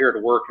are here to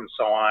work and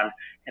so on,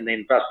 and they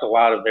invest a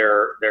lot of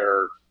their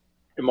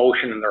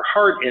emotion and their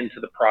heart into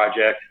the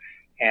project.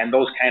 And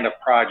those kind of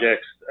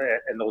projects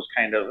and those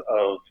kind of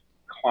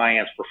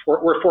clients,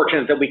 we're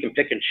fortunate that we can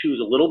pick and choose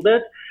a little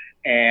bit,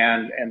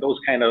 and those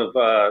kind of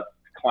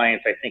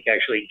clients, I think,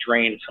 actually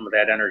drain some of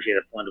that energy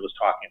that Belinda was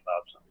talking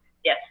about. So.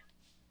 Yes.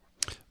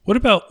 What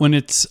about when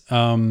it's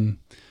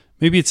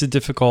maybe it's a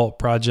difficult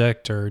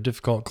project or a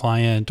difficult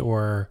client,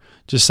 or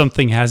just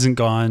something hasn't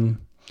gone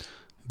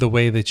the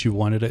way that you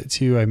wanted it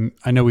to.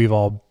 I know we've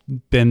all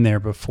been there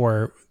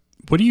before.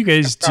 What do you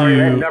guys do? Sorry,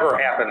 that never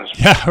happens.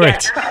 Yeah,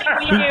 right.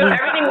 Yeah,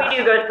 everything we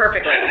do goes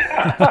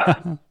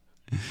perfectly.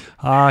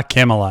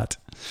 Camelot.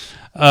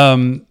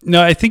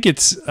 No, I think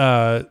it's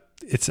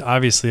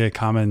obviously a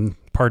common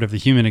part of the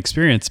human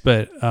experience,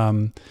 but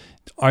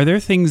are there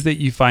things that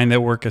you find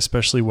that work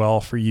especially well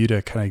for you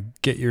to kind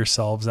of get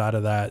yourselves out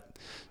of that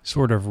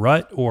sort of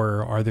rut,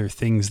 or are there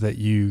things that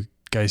you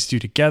guys do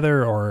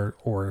together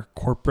or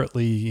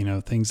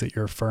corporately, things that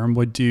your firm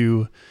would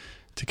do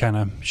to kind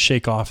of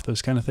shake off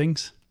those kind of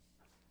things?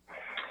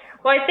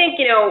 Well, I think,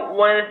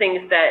 one of the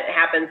things that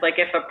happens, like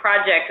if a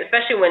project,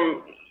 especially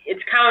when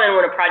it's common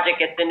when a project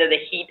gets into the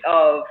heat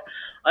of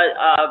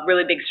a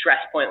really big stress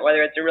point,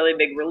 whether it's a really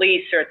big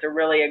release or it's a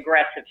really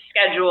aggressive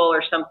schedule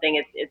or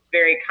something, it's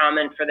very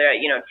common for the,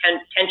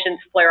 tensions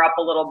flare up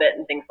a little bit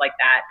and things like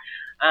that.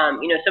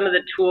 Some of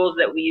the tools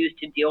that we use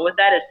to deal with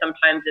that is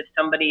sometimes if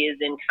somebody is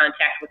in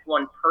contact with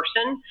one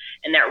person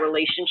and that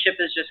relationship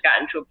has just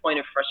gotten to a point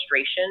of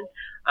frustration,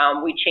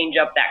 we change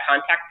up that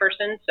contact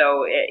person.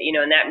 So,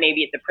 and that may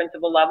be at the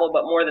principal level,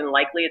 but more than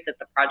likely it's at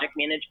the project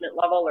management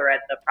level or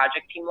at the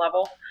project team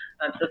level.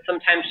 So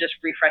sometimes just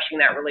refreshing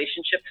that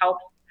relationship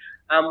helps.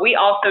 We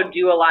also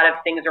do a lot of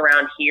things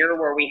around here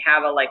where we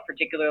have a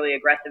particularly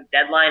aggressive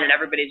deadline and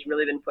everybody's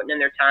really been putting in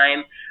their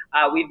time.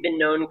 We've been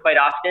known quite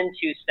often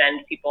to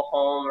send people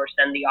home or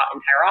send the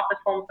entire office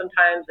home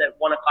sometimes at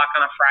 1 o'clock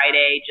on a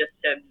Friday just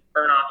to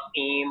burn off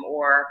steam,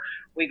 or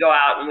we go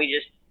out and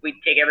we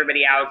take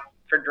everybody out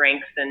for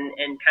drinks and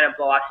kind of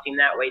blow off steam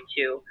that way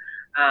too.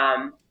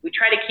 We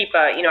try to keep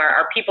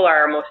our people are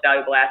our most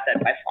valuable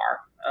asset by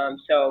far.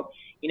 So,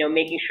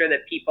 making sure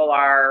that people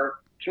are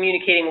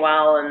communicating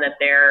well and that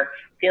they're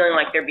feeling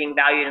like they're being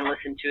valued and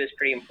listened to is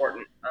pretty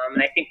important.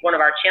 And I think one of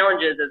our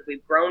challenges as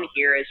we've grown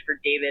here is for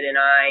David and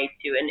I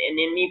to, and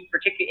in me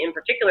in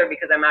particular,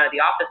 because I'm out of the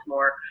office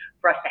more,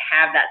 for us to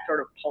have that sort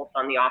of pulse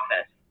on the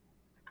office.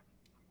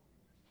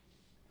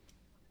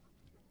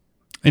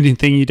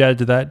 Anything you'd add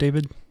to that,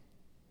 David?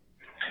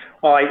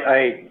 Well,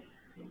 I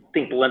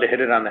think Belinda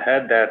hit it on the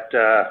head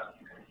that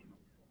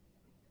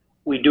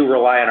we do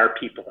rely on our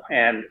people,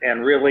 and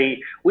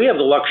really we have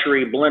the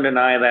luxury, Belinda and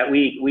I, that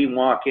we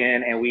walk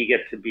in and we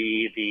get to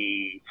be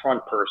the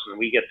front person.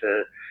 We get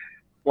to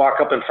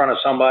walk up in front of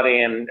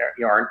somebody and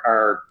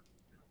our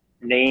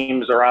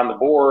names are on the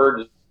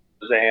boards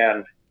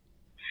and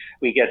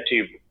we get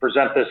to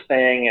present this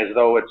thing as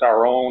though it's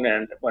our own,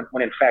 and when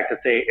in fact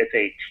it's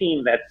a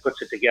team that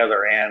puts it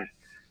together. And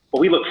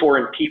what we look for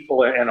in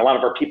people, and a lot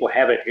of our people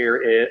have it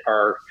here,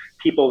 are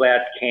people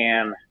that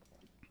can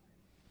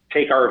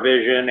take our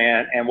vision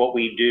and what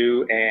we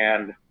do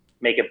and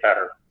make it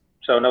better.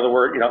 So in other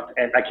words,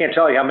 and I can't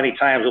tell you how many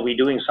times we'll be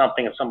doing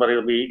something and somebody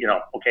will be,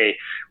 okay,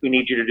 we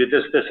need you to do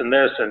this, this, and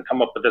this, and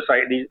come up with this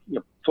idea,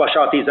 flush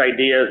out these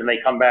ideas, and they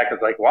come back,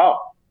 it's like, wow,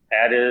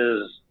 I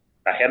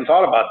hadn't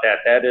thought about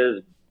that. That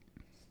is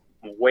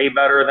way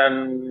better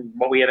than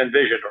what we had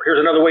envisioned. Or here's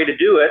another way to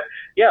do it.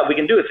 Yeah, we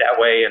can do it that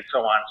way, and so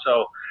on.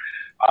 So,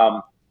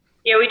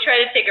 we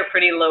try to take a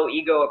pretty low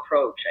ego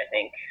approach, I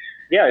think.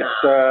 Yeah,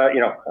 it's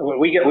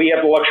we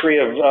have the luxury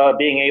of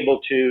being able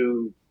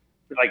to,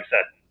 like I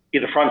said, be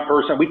the front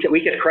person.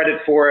 We get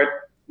credit for it,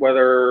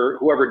 whether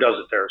whoever does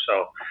it there.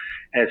 So,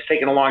 and it's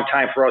taken a long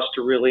time for us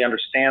to really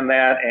understand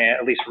that, and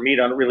at least for me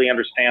to really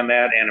understand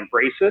that and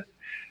embrace it.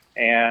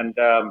 And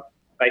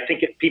I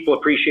think people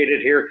appreciate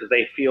it here because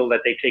they feel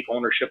that they take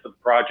ownership of the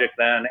project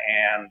then,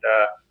 and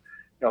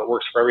it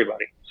works for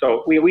everybody.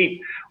 So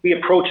we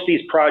approach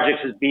these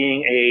projects as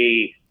being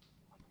a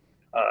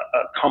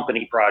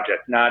company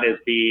project, not as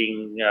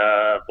being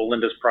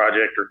Belinda's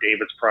project or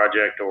David's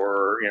project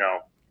or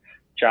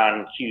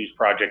John Hughes'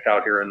 project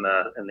out here in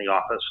the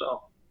office.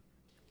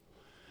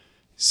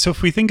 So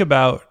if we think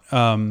about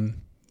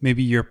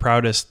maybe your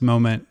proudest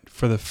moment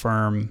for the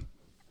firm,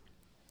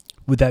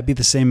 would that be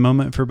the same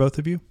moment for both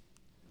of you?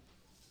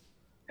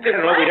 I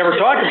don't know. We never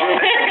talked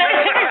about it.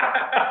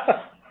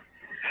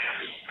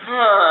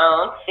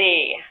 Let's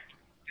see.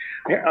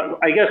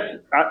 I guess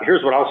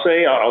here's what I'll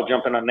say. I'll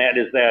jump in on that.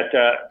 Is that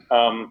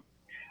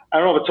I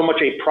don't know if it's so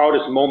much a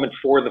proudest moment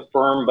for the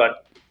firm,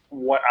 but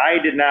what I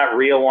did not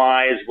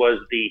realize was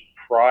the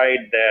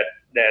pride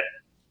that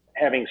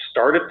having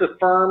started the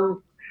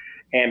firm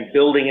and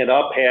building it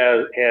up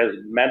has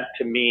meant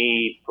to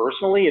me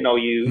personally.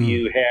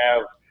 You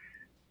have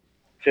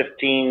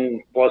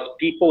 15 plus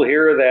people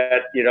here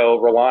that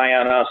rely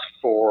on us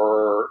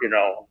for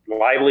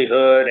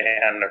livelihood,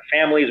 and their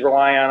families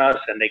rely on us,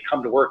 and they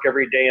come to work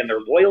every day and they're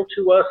loyal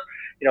to us.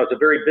 It's a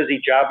very busy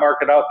job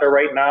market out there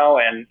right now,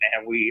 and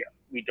we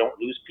don't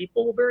lose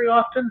people very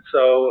often.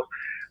 So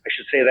I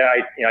should say that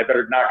I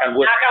better knock on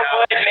wood. Knock on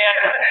wood,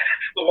 man.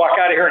 We'll walk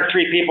out of here and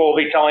 3 people will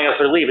be telling us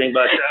they're leaving,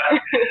 but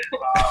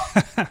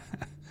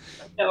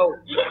so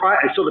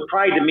the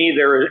pride to me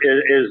there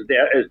is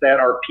that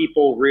our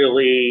people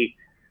really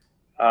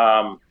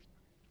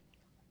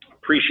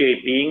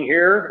appreciate being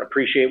here,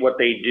 appreciate what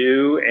they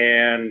do,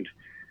 and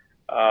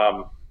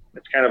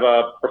it's kind of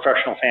a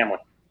professional family.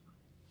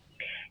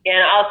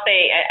 And I'll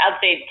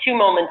say two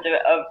moments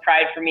of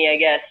pride for me, I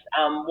guess.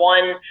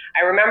 One,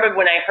 I remember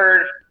when I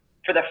heard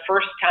for the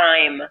first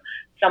time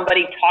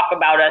somebody talk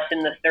about us in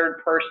the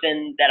third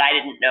person that I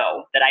didn't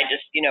know, that I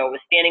just, was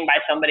standing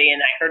by somebody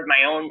and I heard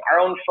our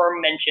own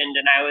firm mentioned,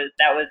 and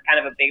that was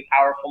kind of a big,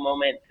 powerful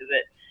moment, because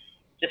it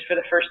just for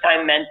the first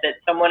time meant that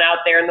someone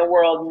out there in the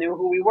world knew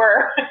who we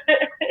were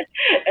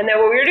and that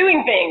we were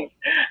doing things.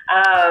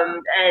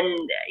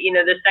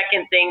 The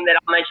second thing that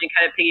I'll mention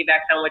kind of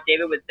piggybacks on what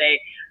David would say,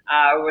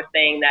 was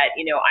saying that,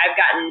 I've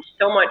gotten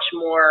so much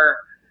more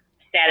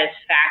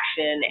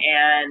satisfaction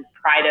and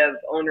pride of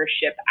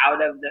ownership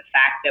out of the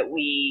fact that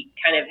we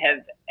kind of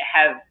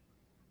have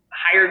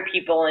hired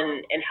people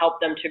and helped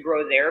them to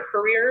grow their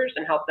careers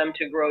and help them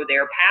to grow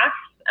their paths.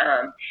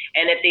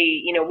 And if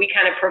we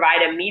kind of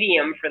provide a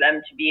medium for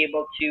them to be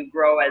able to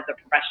grow as a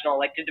professional,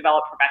 like to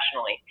develop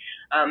professionally.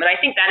 And I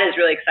think that is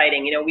really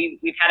exciting.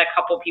 We've had a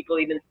couple people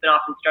even spin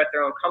off and start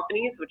their own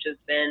companies, which has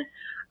been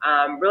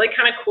really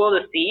kind of cool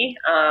to see.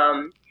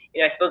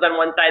 I suppose on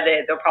one side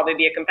they'll probably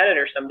be a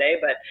competitor someday,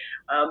 but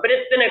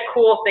it's been a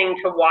cool thing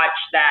to watch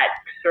that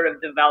sort of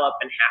develop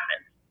and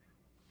happen.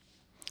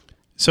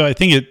 So I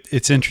think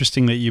it's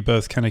interesting that you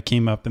both kind of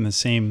came up in the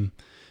same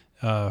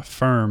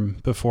firm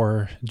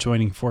before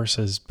joining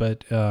forces,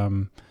 but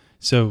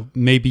so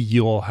maybe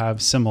you'll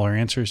have similar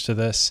answers to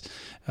this,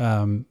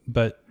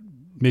 but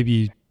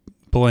maybe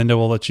Belinda,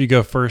 we'll let you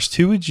go first.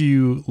 Who would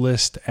you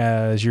list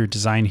as your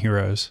design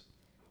heroes?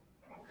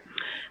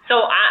 So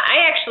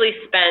I actually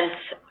spent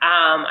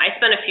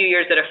a few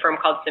years at a firm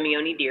called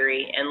Simeone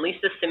Deary, and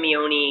Lisa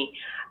Simeone,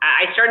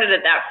 I started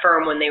at that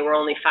firm when they were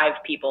only 5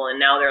 people, and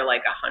now they're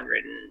like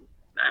 100 and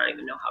I don't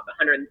even know how,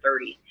 130.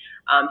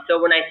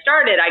 So when I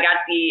started, I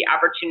got the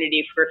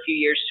opportunity for a few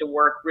years to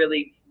work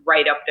really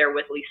right up there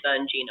with Lisa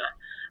and Gina.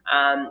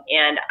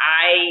 And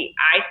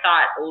I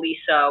thought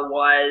Lisa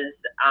was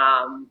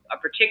a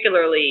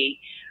particularly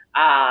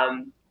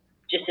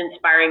just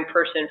inspiring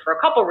person for a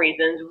couple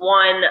reasons.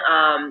 One,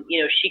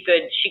 she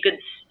could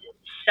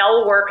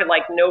sell work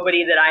like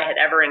nobody that I had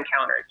ever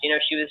encountered.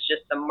 She was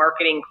just the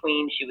marketing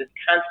queen. She was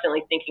constantly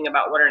thinking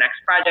about what our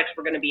next projects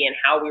were going to be and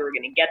how we were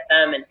going to get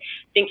them, and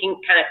thinking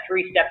kind of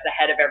 3 steps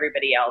ahead of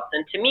everybody else.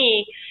 And to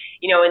me,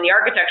 in the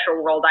architectural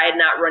world, I had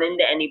not run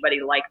into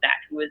anybody like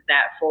that, who was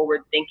that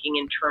forward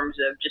thinking in terms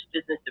of just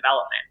business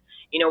development.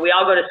 We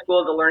all go to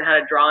school to learn how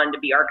to draw and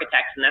to be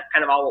architects, and that's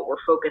kind of all what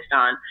we're focused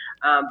on.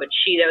 But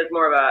that was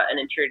more of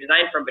an interior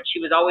design firm, but she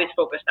was always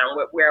focused on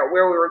where we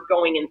were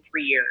going in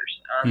 3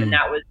 years. And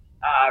that was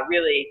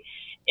really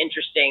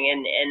interesting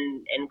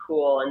and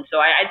cool. And so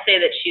I'd say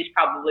that she's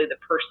probably the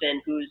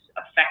person who's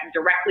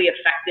directly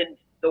affected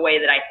the way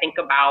that I think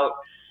about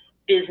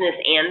business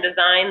and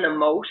design the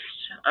most.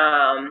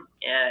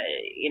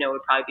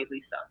 Would probably be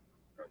Lisa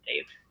or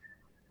Dave.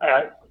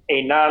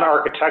 A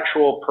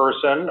non-architectural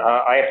person,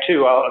 I have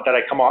 2 that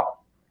I come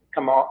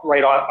off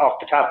right off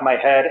the top of my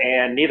head,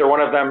 and neither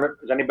one of them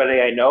is anybody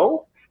I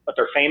know, but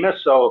they're famous.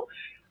 So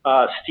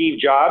Steve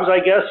Jobs, I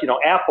guess,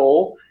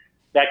 Apple,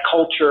 that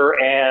culture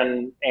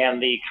and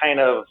the kind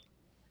of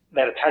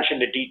that attention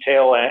to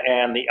detail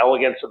and the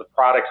elegance of the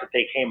products that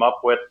they came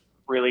up with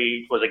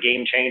really was a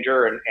game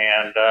changer, and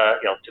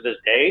to this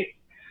day.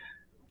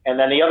 And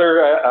then the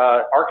other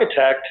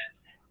architect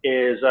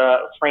is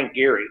Frank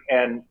Gehry.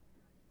 And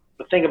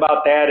the thing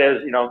about that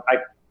is, I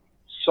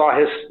saw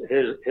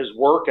his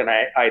work, and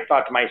I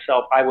thought to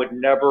myself, I would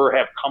never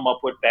have come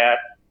up with that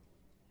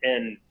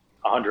in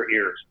 100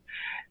 years.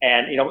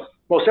 And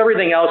most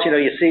everything else,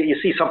 you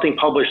see something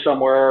published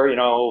somewhere,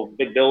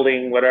 big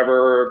building,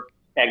 whatever,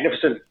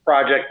 magnificent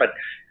project, but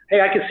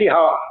hey, I can see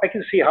how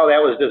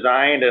that was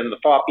designed and the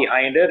thought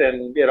behind it.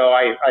 And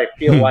I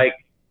feel like,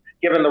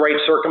 given the right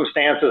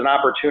circumstances and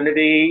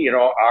opportunity,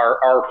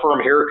 our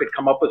firm here could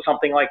come up with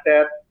something like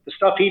that. The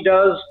stuff he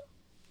does,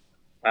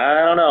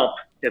 I don't know.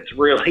 It's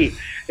really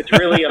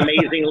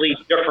amazingly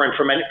different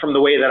from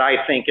the way that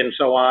I think and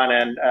so on,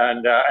 and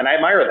I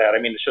admire that. I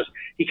mean, it's just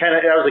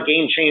that was a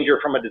game changer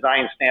from a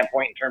design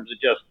standpoint in terms of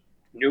just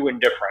new and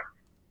different.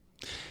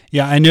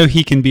 Yeah, I know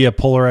he can be a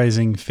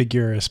polarizing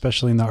figure,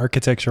 especially in the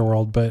architecture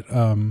world. But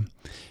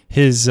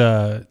his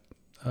the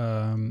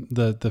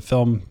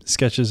film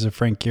Sketches of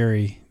Frank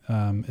Gehry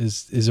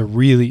is a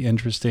really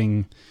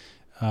interesting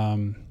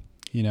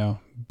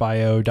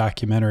bio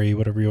documentary,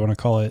 whatever you want to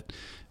call it.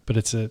 But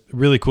it's a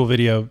really cool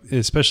video,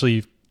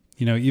 especially,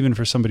 even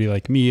for somebody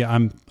like me.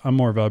 I'm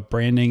more of a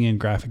branding and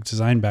graphic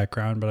design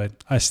background, but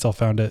I still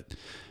found it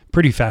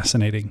pretty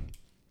fascinating.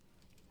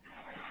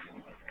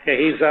 Yeah,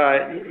 he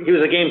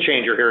was a game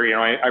changer here.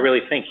 I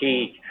really think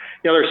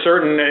there's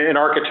certain, in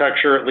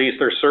architecture at least,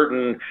 there's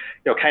certain,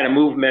 kind of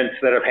movements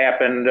that have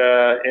happened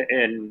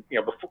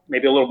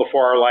maybe a little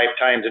before our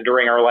lifetimes and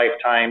during our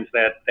lifetimes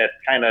that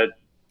kind of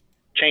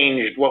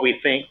changed what we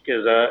think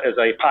as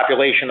a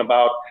population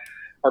about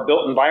our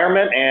built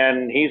environment,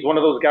 and he's one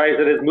of those guys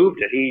that has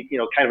moved it. He,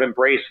 kind of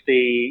embraced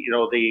the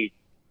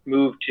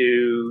move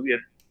to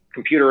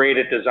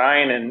computer-aided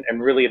design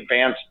and really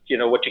advanced,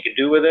 what you could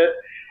do with it.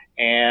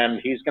 And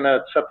he's going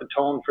to set the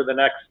tone for the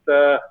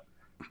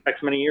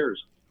next many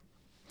years.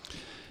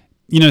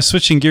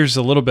 Switching gears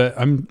a little bit,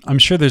 I'm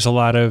sure there's a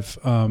lot of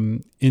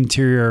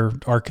interior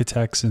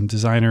architects and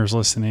designers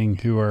listening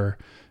who are,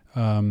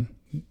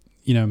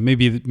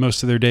 maybe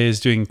most of their day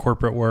is doing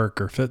corporate work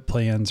or fit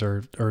plans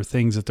or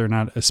things that they're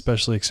not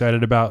especially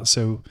excited about.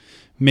 So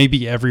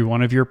maybe every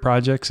one of your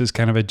projects is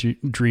kind of a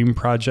dream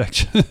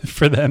project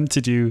for them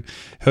to do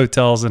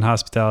hotels and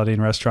hospitality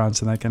and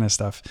restaurants and that kind of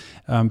stuff.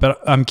 But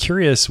I'm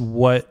curious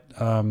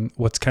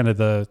what's kind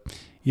of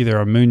either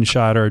a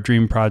moonshot or a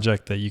dream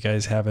project that you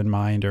guys have in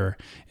mind, or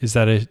is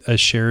that a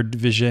shared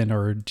vision,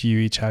 or do you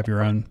each have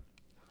your own?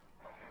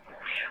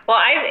 Well,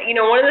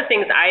 one of the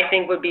things I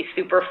think would be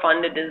super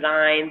fun to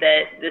design,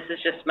 that this is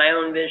just my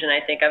own vision, I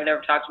think I've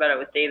never talked about it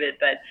with David,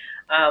 but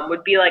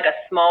would be like a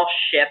small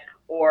ship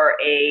or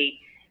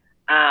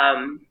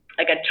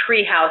like a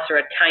tree house or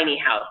a tiny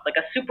house, like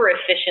a super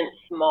efficient,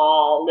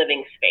 small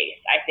living space.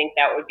 I think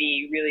that would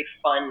be really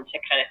fun to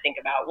kind of think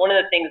about. One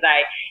of the things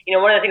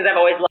I've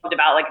always loved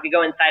about, like if you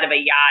go inside of a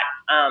yacht,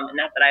 and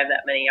not that I have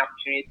that many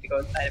opportunities to go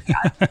inside of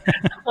yachts.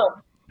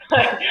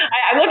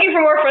 I'm looking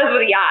for more friends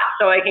with a yacht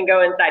so I can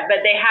go inside.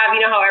 But they have,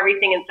 how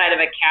everything inside of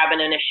a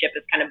cabin and a ship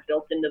is kind of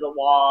built into the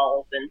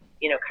walls, and,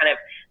 kind of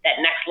that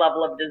next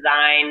level of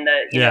design,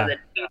 the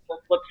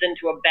table flips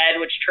into a bed,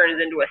 which turns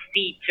into a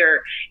seat,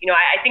 or,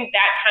 I think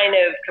that kind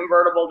of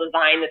convertible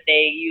design that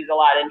they use a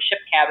lot in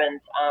ship cabins,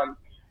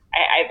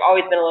 I've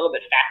always been a little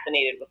bit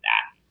fascinated with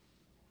that.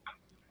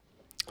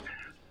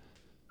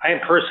 I am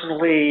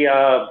personally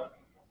a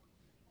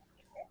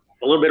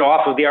little bit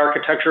off of the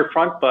architecture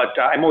front, but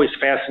I'm always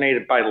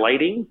fascinated by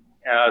lighting.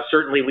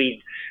 Certainly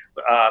we,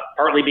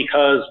 partly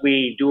because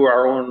we do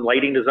our own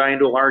lighting design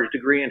to a large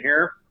degree in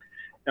here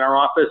in our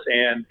office,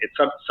 and it's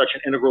such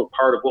an integral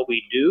part of what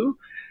we do.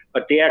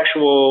 But the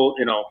actual,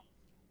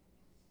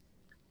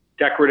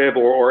 decorative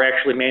or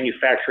actually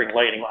manufacturing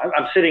lighting.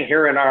 I'm sitting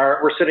here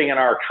we're sitting in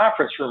our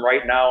conference room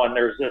right now, and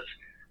there's this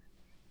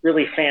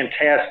really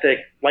fantastic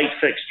light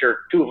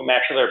fixture. Two of them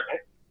actually are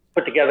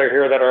put together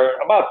here that are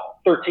about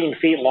 13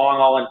 feet long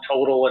all in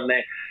total, and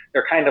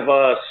they're kind of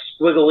a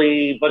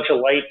squiggly bunch of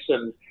lights,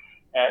 and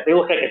they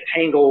look like a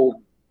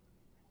tangled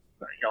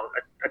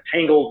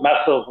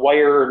mess of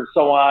wire and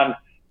so on,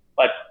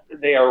 but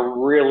they are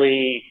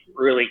really,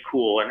 really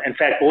cool. And in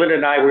fact, Belinda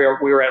and I, we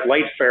were at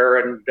Light Fair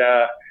and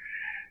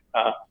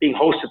being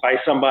hosted by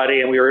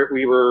somebody, and we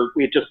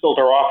had just built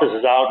our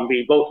offices out, and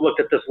we both looked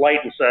at this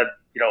light and said,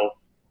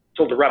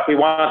 told the rep, we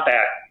want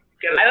that.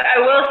 I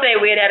will say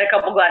we had a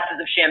couple glasses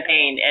of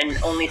champagne and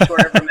only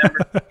sort of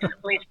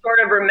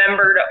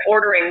remembered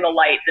ordering the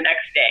light the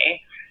next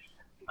day.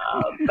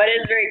 But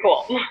it's very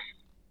cool.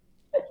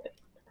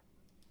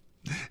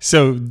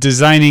 So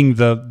designing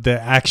the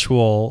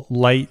actual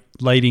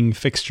lighting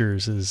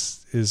fixtures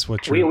is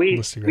what you're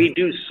listing. We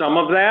do some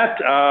of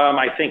that.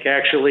 I think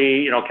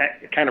actually,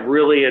 kind of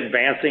really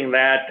advancing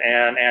that,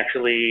 and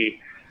actually,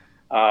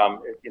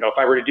 if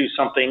I were to do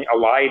something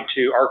allied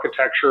to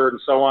architecture and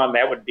so on,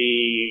 that would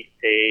be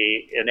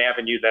an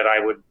avenue that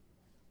I would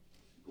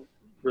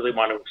really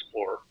want to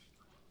explore.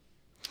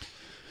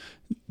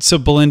 So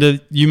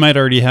Belinda, you might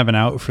already have an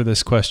out for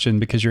this question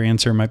because your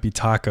answer might be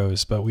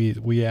tacos, but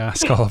we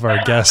ask all of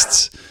our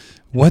guests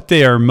what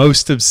they are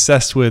most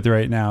obsessed with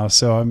right now.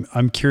 So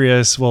I'm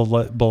curious. We'll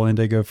let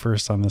Belinda go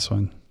first on this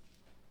one.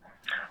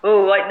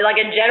 Ooh, like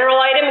a general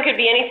item? It could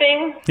be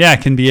anything? Yeah,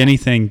 it can be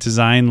anything.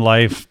 Design,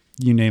 life,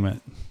 you name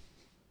it.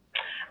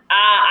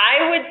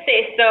 I would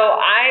say so.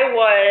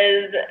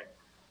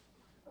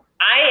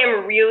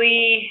 I'm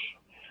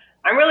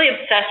really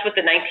obsessed with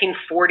the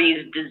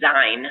 1940s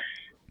design.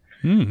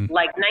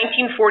 Like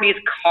 1940s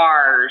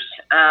cars,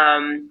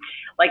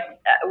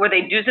 were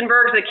they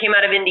Duesenbergs that came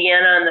out of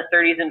Indiana in the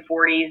 30s and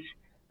 40s?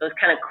 Those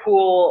kind of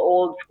cool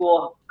old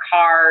school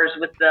cars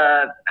with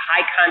the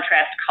high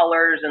contrast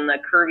colors and the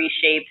curvy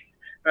shapes.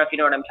 I don't know if you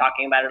know what I'm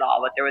talking about at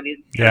all, but there were these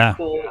kind of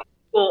cool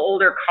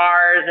older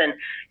cars, and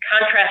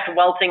contrast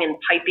welting and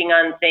piping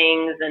on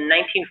things, and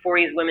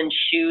 1940s women's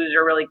shoes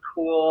are really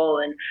cool,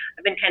 and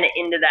I've been kind of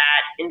into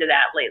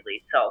that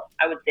lately. So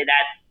I would say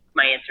that's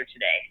my answer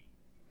today.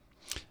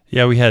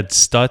 Yeah, we had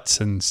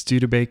Stutz and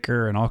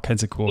Studebaker and all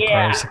kinds of cool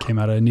cars that came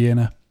out of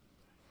Indiana.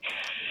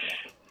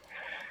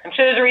 I'm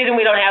sure there's a reason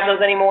we don't have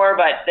those anymore,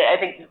 but I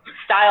think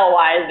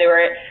style-wise, they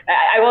were.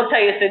 I will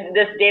tell you, so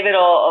this David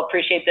will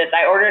appreciate this.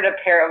 I ordered a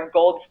pair of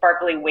gold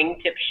sparkly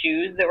wingtip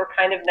shoes that were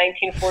kind of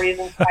 1940s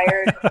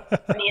inspired.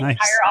 The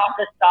entire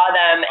office saw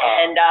them,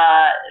 and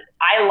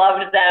I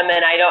loved them,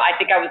 and I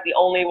think I was the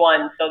only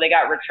one, so they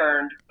got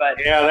returned.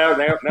 But yeah,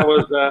 that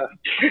was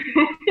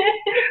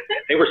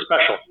they were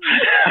special.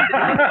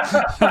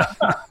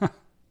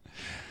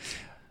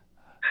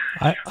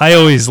 I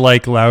always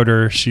like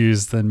louder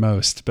shoes than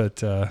most,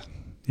 but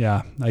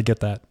yeah, I get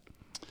that.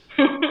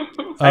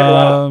 I have a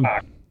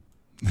lot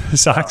of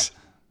socks.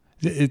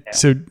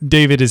 So,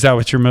 David, is that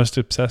what you're most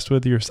obsessed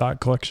with, your sock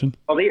collection?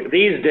 Well,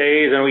 these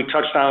days, and we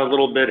touched on it a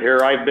little bit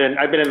here, I've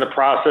been in the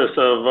process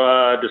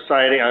of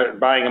deciding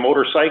buying a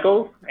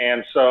motorcycle,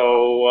 and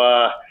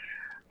so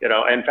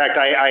in fact,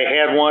 I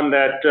had one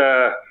that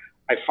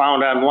I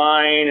found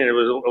online, and it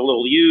was a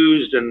little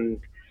used,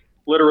 and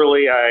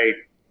literally I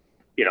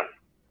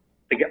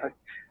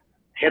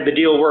had the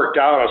deal worked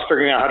out. I was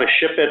figuring out how to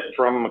ship it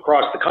from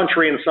across the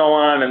country and so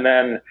on, and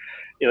then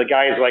the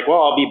guy's like,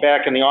 well, I'll be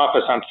back in the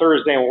office on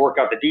Thursday and we'll work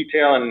out the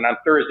detail. And on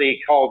Thursday,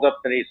 he calls up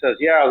and he says,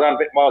 yeah, while I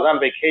was on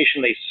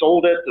vacation, they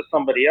sold it to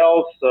somebody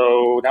else.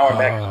 So now I'm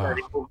back to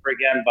starting over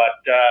again. But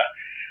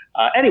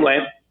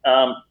anyway,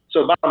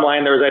 so bottom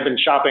line there is I've been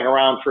shopping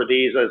around for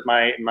these as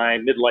my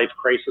midlife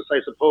crisis, I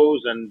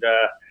suppose. And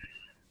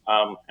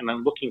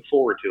I'm looking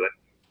forward to it.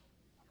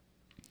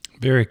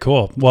 Very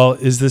cool. Well,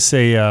 is this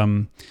a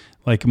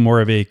like more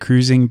of a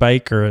cruising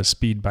bike or a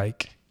speed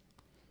bike?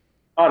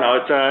 Oh no,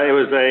 it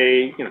was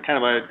a kind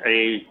of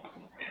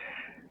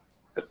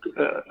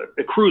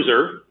a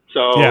cruiser,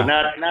 so yeah.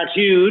 not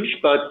huge,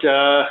 but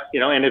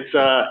and it's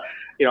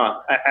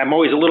I'm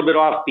always a little bit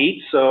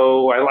offbeat,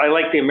 so I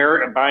like the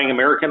buying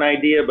American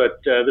idea,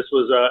 but this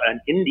was an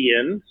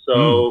Indian,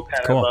 so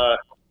cool. of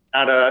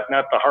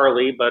not the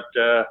Harley, but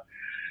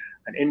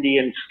an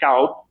Indian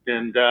Scout,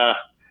 and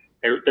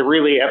they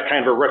really have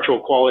kind of a retro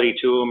quality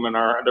to them, and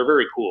they're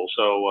very cool.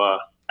 So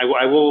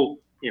I will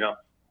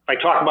if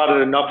I talk about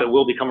it enough, it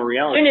will become a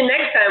reality. Tune in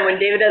next time when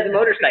David has a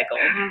motorcycle.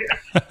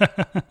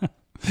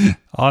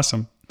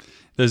 Awesome.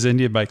 Those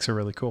Indian bikes are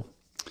really cool.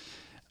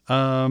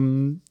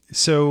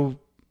 So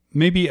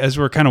maybe as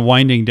we're kind of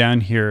winding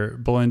down here,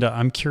 Belinda,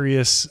 I'm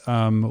curious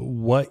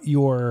what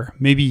your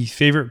maybe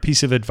favorite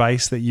piece of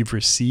advice that you've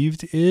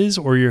received is,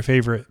 or your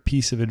favorite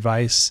piece of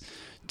advice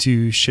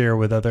to share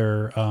with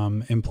other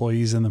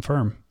employees in the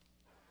firm.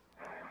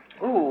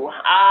 Ooh,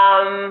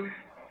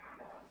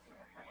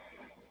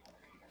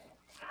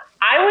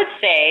 I would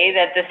say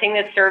that the thing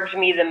that served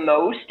me the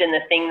most and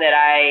the thing that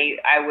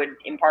I would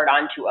impart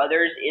on to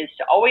others is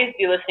to always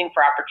be listening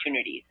for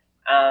opportunities.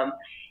 One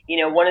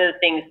of the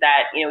things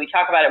that, we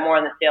talk about it more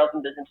on the sales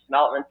and business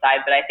development side,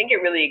 but I think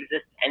it really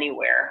exists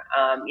anywhere.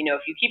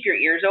 If you keep your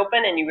ears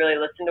open and you really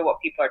listen to what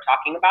people are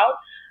talking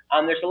about,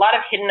 there's a lot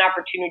of hidden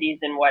opportunities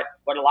in what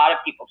a lot of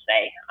people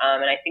say.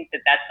 And I think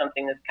that that's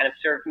something that's kind of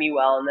served me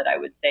well, and that I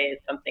would say is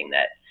something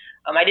that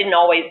I didn't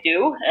always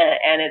do,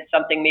 and it's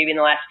something maybe in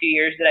the last few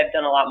years that I've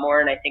done a lot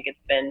more, and I think it's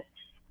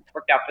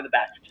worked out for the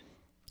best.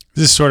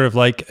 This is sort of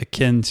like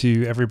akin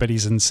to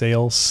Everybody's in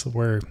Sales,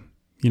 where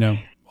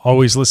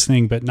always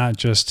listening, but not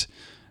just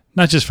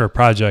for a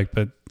project,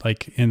 but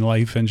like in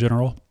life in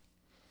general.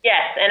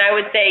 Yes, and I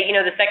would say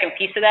the second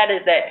piece of that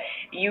is that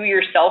you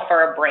yourself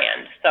are a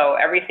brand. So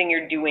everything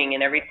you're doing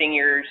and everything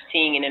you're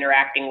seeing and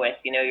interacting with,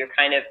 you're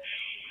kind of.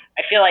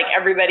 I feel like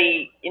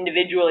everybody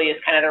individually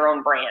is kind of their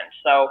own brand.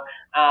 So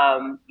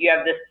you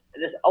have this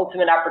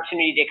ultimate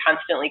opportunity to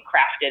constantly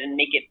craft it and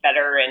make it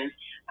better, and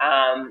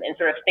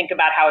sort of think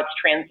about how it's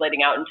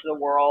translating out into the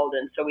world.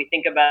 And so we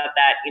think about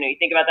that, you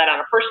think about that on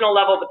a personal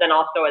level, but then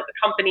also as a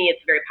company,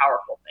 it's a very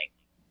powerful thing.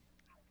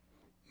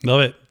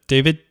 Love it.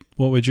 David,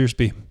 what would yours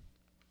be?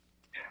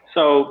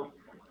 So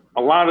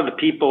a lot of the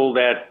people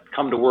that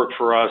come to work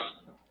for us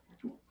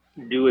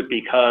do it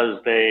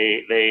because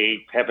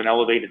they have an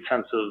elevated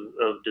sense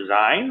of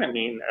design. I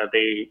mean,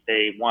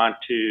 they want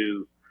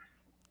to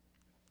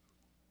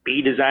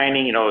be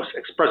designing,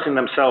 expressing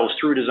themselves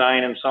through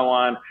design and so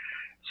on.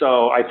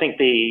 So I think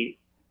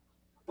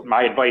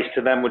my advice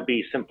to them would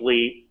be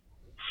simply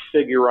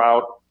figure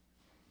out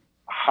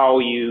how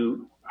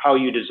you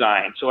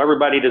design. So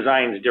everybody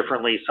designs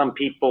differently. Some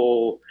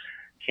people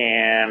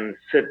can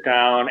sit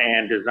down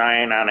and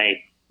design on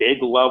a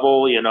big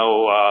level,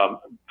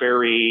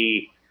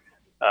 very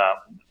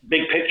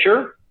big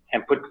picture,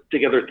 and put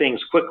together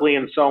things quickly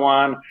and so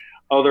on.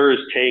 Others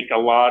take a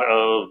lot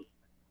of,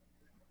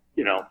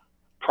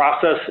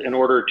 process in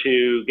order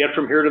to get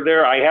from here to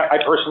there.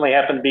 I personally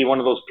happen to be one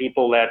of those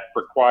people that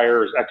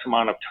requires X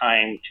amount of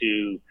time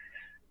to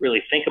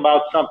really think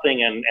about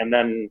something, and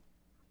then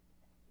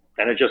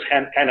it just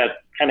kind of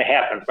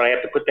happens. But I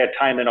have to put that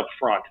time in up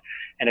front,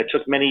 and it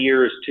took many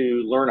years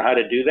to learn how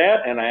to do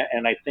that. And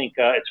I think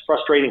it's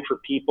frustrating for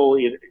people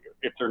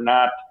if they're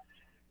not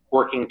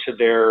working to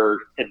their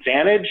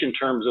advantage in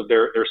terms of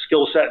their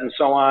skill set and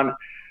so on.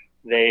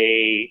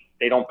 They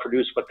don't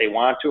produce what they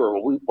want to, or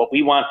what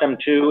we want them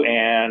to,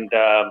 and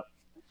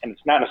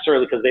it's not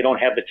necessarily because they don't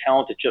have the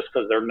talent. It's just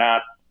because they're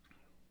not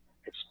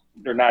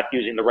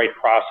using the right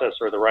process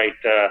or the right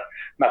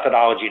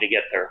methodology to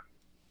get there.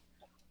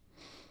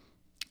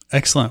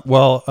 Excellent.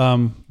 Well,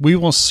 we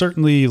will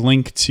certainly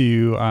link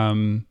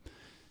to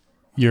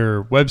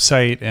your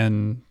website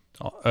and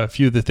a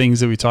few of the things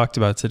that we talked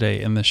about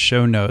today in the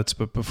show notes.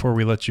 But before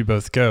we let you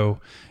both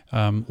go,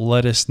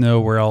 let us know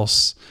where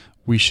else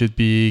we should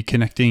be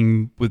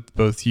connecting with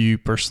both you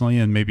personally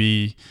and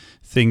maybe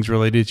things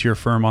related to your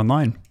firm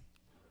online.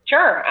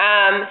 Sure.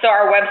 So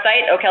our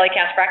website,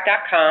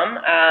 o'kellycasprac.com.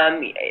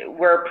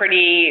 We're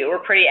pretty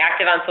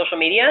active on social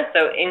media.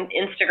 So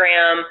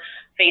Instagram,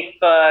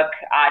 Facebook,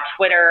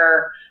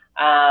 Twitter,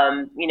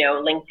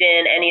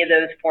 LinkedIn, any of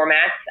those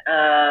formats.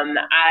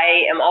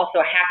 I am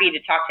also happy to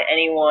talk to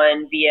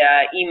anyone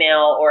via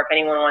email, or if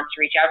anyone wants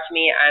to reach out to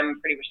me, I'm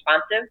pretty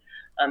responsive.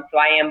 So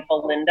I am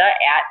Belinda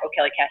at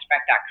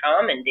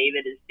o'kellycasprac.com, and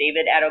David is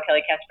David at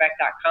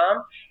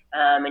o'kellycasprac.com.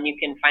 And you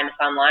can find us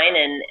online,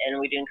 and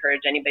we'd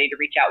encourage anybody to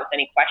reach out with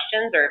any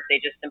questions, or if they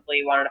just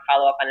simply wanted to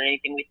follow up on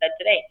anything we said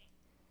today.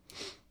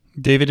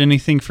 David,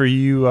 anything for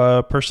you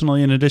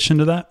personally in addition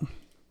to that?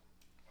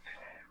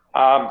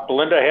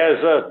 Belinda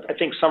has, I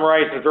think,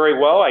 summarized it very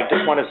well. I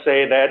just want to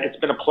say that it's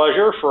been a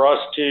pleasure for us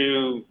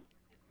to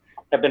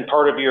have been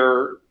part of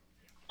your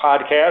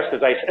podcast.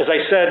 As I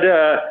said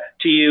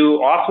to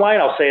you offline,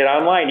 I'll say it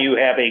online. You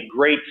have a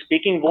great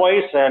speaking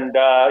voice, and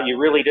you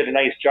really did a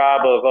nice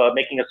job of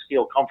making us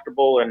feel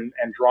comfortable and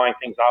drawing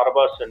things out of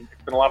us, and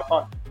it's been a lot of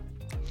fun.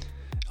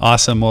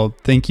 Awesome. Well,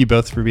 thank you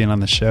both for being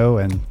on the show,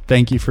 and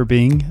thank you for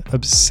being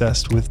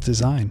obsessed with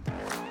design.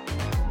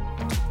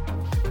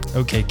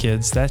 Okay,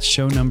 kids, that's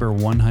show number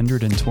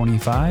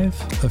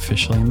 125,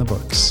 officially in the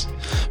books.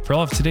 For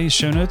all of today's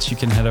show notes, you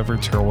can head over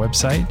to our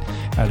website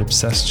at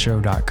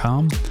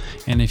obsessedshow.com.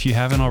 And if you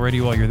haven't already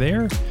while you're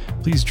there,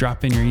 please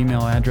drop in your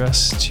email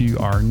address to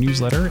our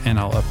newsletter, and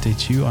I'll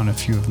update you on a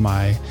few of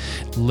my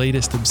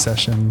latest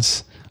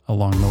obsessions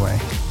along the way.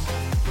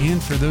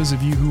 And for those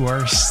of you who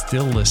are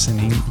still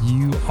listening,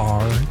 you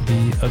are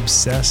the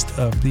obsessed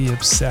of the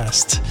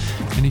obsessed.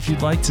 And if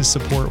you'd like to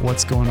support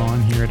what's going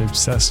on here at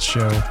Obsessed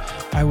Show,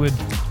 I would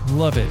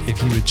love it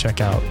if you would check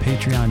out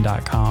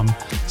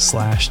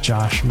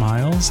patreon.com/Josh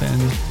Miles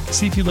and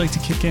see if you'd like to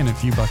kick in a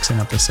few bucks an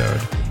episode.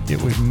 It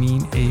would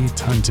mean a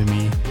ton to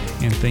me,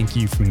 and thank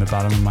you from the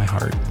bottom of my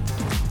heart.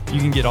 You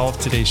can get all of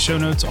today's show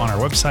notes on our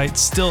website,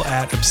 still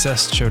at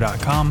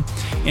obsessedshow.com.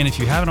 And if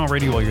you haven't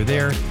already while you're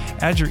there,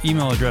 add your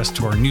email address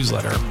to our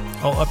newsletter.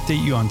 I'll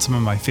update you on some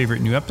of my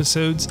favorite new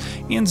episodes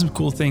and some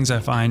cool things I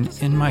find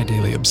in my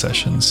daily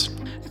obsessions.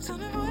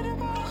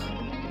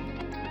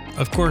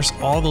 Of course,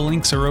 all the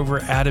links are over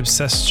at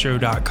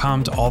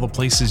obsessedshow.com to all the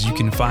places you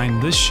can find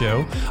this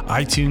show: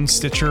 iTunes,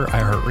 Stitcher,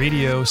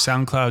 iHeartRadio,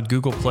 SoundCloud,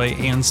 Google Play,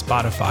 and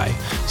Spotify.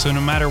 So no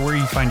matter where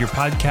you find your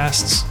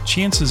podcasts,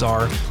 chances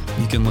are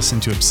you can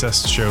listen to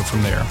Obsessed Show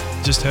from there.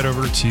 Just head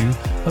over to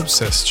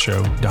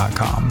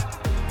obsessedshow.com.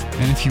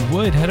 And if you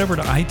would, head over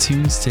to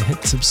iTunes to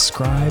hit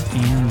subscribe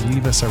and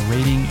leave us a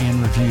rating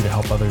and review to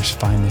help others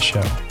find the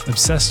show.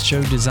 Obsessed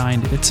Show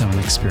designed its own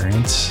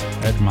experience.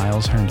 Ed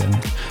Miles Herndon,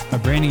 a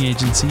branding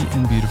agency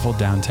in beautiful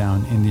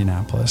downtown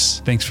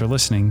Indianapolis. Thanks for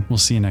listening. We'll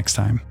see you next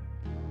time.